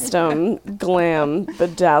custom glam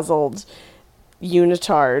bedazzled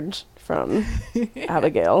unitard from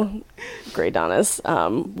Abigail Greydonis,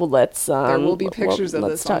 well, let's there will be pictures of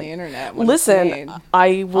this on the internet. Listen,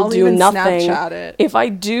 I will do nothing. If we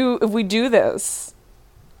do this,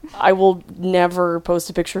 I will never post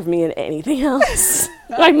a picture of me in anything else.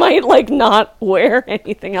 I might like not wear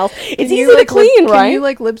anything else. It's easy to clean, right? Can you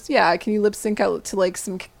like can you lip sync out to like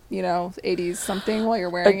some 80s something while you're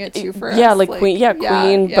wearing it too for us? Yeah, like Queen,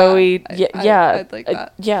 Bowie. I'd like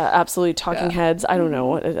that. Yeah, absolutely. Talking Heads. I don't know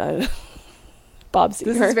what Bob Seger.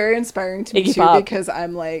 This is very inspiring to me Iggy too, Pop. because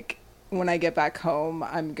I'm like, when I get back home,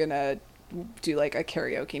 I'm gonna do like a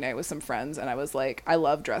karaoke night with some friends, and I was like, I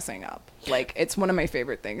love dressing up. Like, it's one of my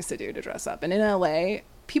favorite things to do, to dress up. And in LA,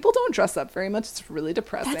 people don't dress up very much. It's really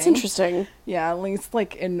depressing. That's interesting. Yeah, at least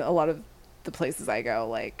like in a lot of the places I go,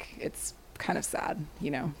 like it's kind of sad,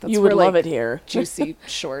 that's you would where, love like, it here. Juicy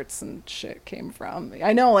shorts and shit came from.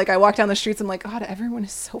 I know, like I walk down the streets, I'm like, God, everyone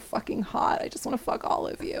is so fucking hot. I just want to fuck all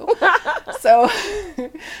of you. So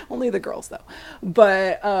only the girls though.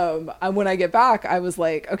 But when I get back, I was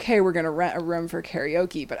like, okay, we're gonna rent a room for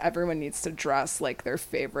karaoke, but everyone needs to dress like their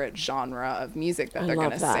favorite genre of music that they're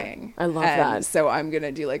gonna sing. I love that. So I'm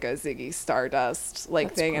gonna do like a Ziggy Stardust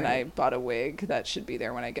That's thing, great. and I bought a wig that should be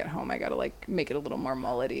there when I get home. I gotta like make it a little more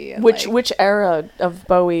mullety. And, Which era of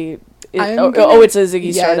Bowie? It's a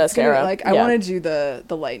Ziggy Stardust era. Like I want to do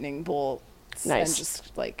the lightning bolts. Nice. And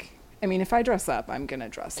just like, I mean, if I dress up, I'm gonna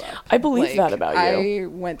dress up. I believe that about you. I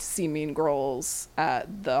went to see Mean Girls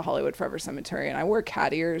at the Hollywood Forever Cemetery, and I wore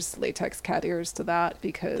cat ears, latex cat ears to that,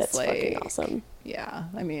 because that's fucking awesome. Yeah,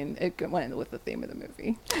 I mean, it went with the theme of the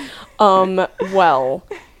movie. Well,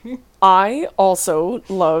 I also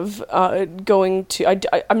love going to.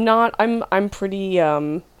 I'm pretty.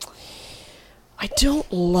 I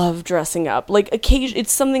don't love dressing up. Like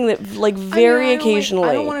it's something that like very occasionally.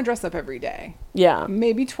 I don't want to dress up every day. Yeah.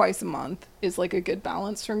 Maybe twice a month is like a good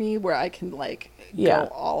balance for me, where I can like go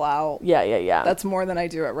all out. Yeah. That's more than I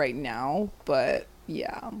do it right now, but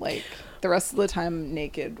yeah, like the rest of the time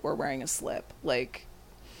naked or wearing a slip, like.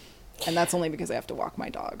 And that's only because I have to walk my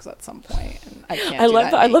dogs at some point, and I can't. I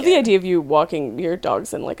love the idea of you walking your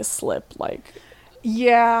dogs in like a slip, like.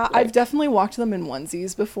 Yeah, I've definitely walked them in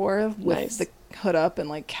onesies before with the hood up and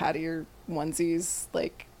like cat ear onesies.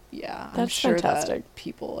 Like, yeah, that's I'm sure fantastic. That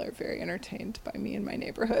people are very entertained by me in my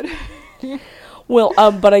neighborhood. Well,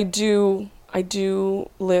 but I do I do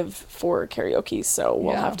live for karaoke, so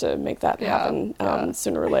we'll have to make that happen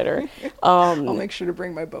sooner or later. I'll make sure to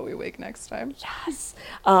bring my Bowie wig next time. Yes.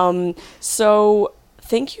 So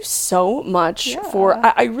thank you so much for,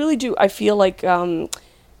 I really do. I feel like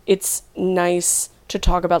it's nice to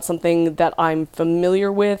talk about something that I'm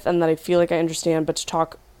familiar with and that I feel like I understand, but to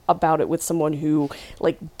talk about it with someone who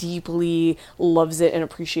like deeply loves it and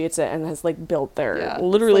appreciates it and has like built their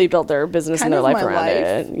built their business and their life around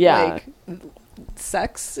it. Yeah. Like,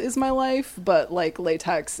 sex is my life, but like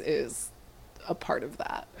latex is a part of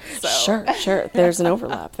that. So. Sure. There's an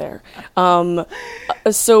overlap there. I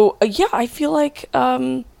feel like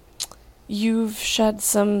you've shed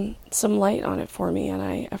some light on it for me, and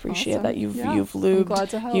I appreciate that you've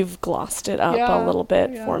lubed, you've glossed it up a little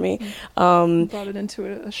bit for me. Brought it into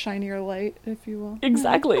a shinier light, if you will.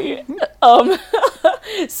 Exactly.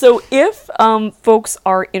 So if folks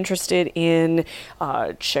are interested in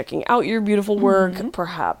checking out your beautiful work,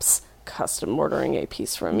 perhaps custom ordering a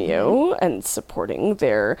piece from you and supporting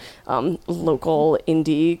their local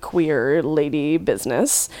indie queer lady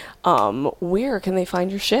business, where can they find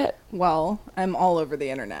your shit? Well, I'm all over the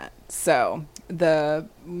internet. So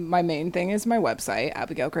my main thing is my website,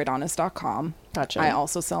 abigailgreathonest.com. Gotcha. I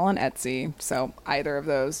also sell on Etsy, so either of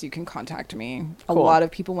those you can contact me. Cool. A lot of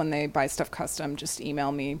people, when they buy stuff custom, just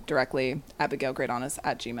email me directly,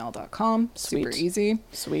 abigailgreathonest@gmail.com. Super easy.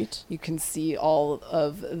 Sweet. You can see all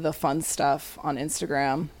of the fun stuff on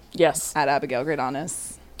Instagram. Yes. At Abigail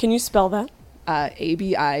Greathonest. Can you spell that?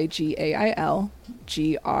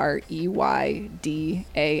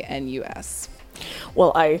 ABIGAILGREYDANUS.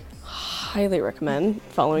 Well, I highly recommend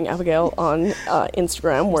following Abigail on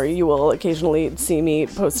Instagram, where you will occasionally see me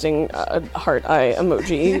posting a heart eye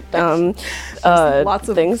emoji. Lots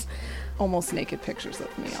of things. Almost naked pictures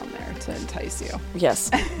of me on there to entice you.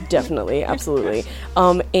 Yes, definitely, absolutely.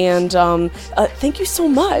 Thank you so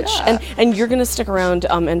much. Yeah. And you're gonna stick around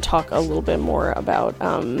and talk a little bit more about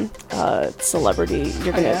celebrity.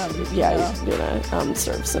 You're gonna you're gonna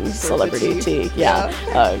serve some celebrity tea. Yeah.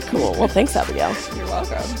 Cool. Well, thanks, Abigail. You're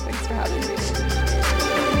welcome. Thanks for having me.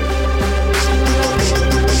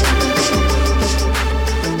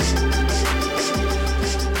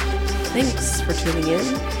 Thanks for tuning in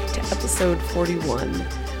to episode 41.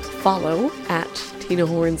 Follow at Tina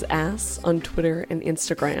Horn's Ass on Twitter and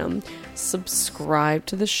Instagram. Subscribe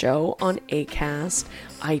to the show on Acast,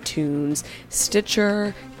 iTunes,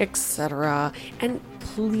 Stitcher, etc. And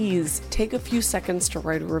please take a few seconds to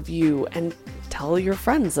write a review and tell your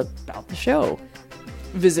friends about the show.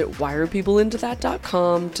 Visit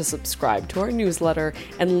wirepeopleintothat.com to subscribe to our newsletter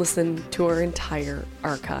and listen to our entire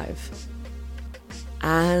archive.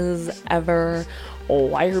 As ever,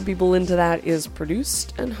 Why Are People Into That is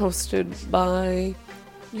produced and hosted by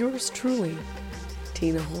yours truly,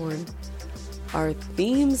 Tina Horn. Our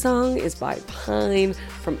theme song is by Pine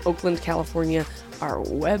from Oakland, California. Our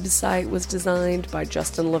website was designed by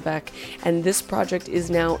Justin Levesque, and this project is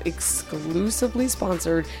now exclusively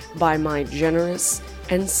sponsored by my generous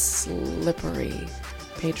and slippery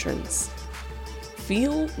patrons.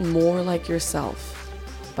 Feel more like yourself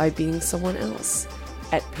by being someone else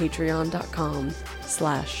at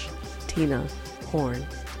patreon.com/Tina Horn.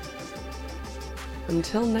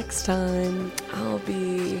 Until next time, I'll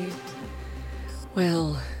be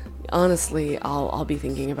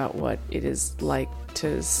thinking about what it is like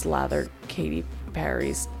to slather Katy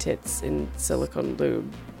Perry's tits in silicone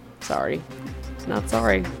lube. Sorry. Not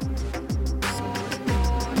sorry.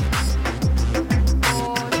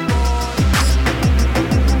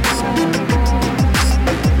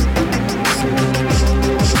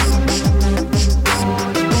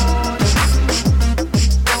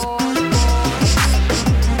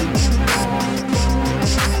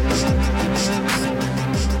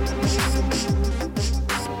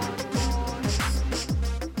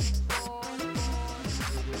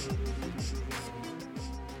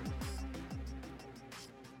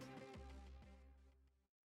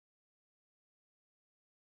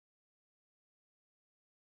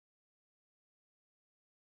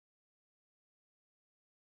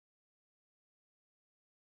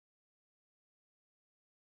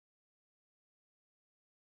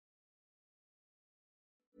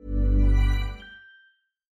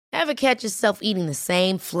 Ever catch yourself eating the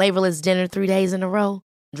same flavorless dinner 3 days in a row?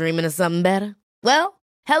 Dreaming of something better? Well,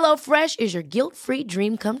 HelloFresh is your guilt-free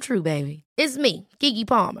dream come true, baby. It's me, Keke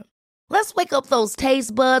Palmer. Let's wake up those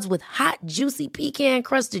taste buds with hot, juicy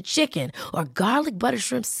pecan-crusted chicken or garlic butter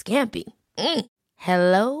shrimp scampi.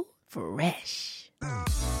 Hello Fresh.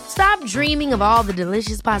 Stop dreaming of all the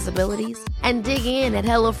delicious possibilities and dig in at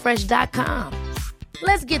HelloFresh.com.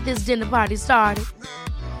 Let's get this dinner party started.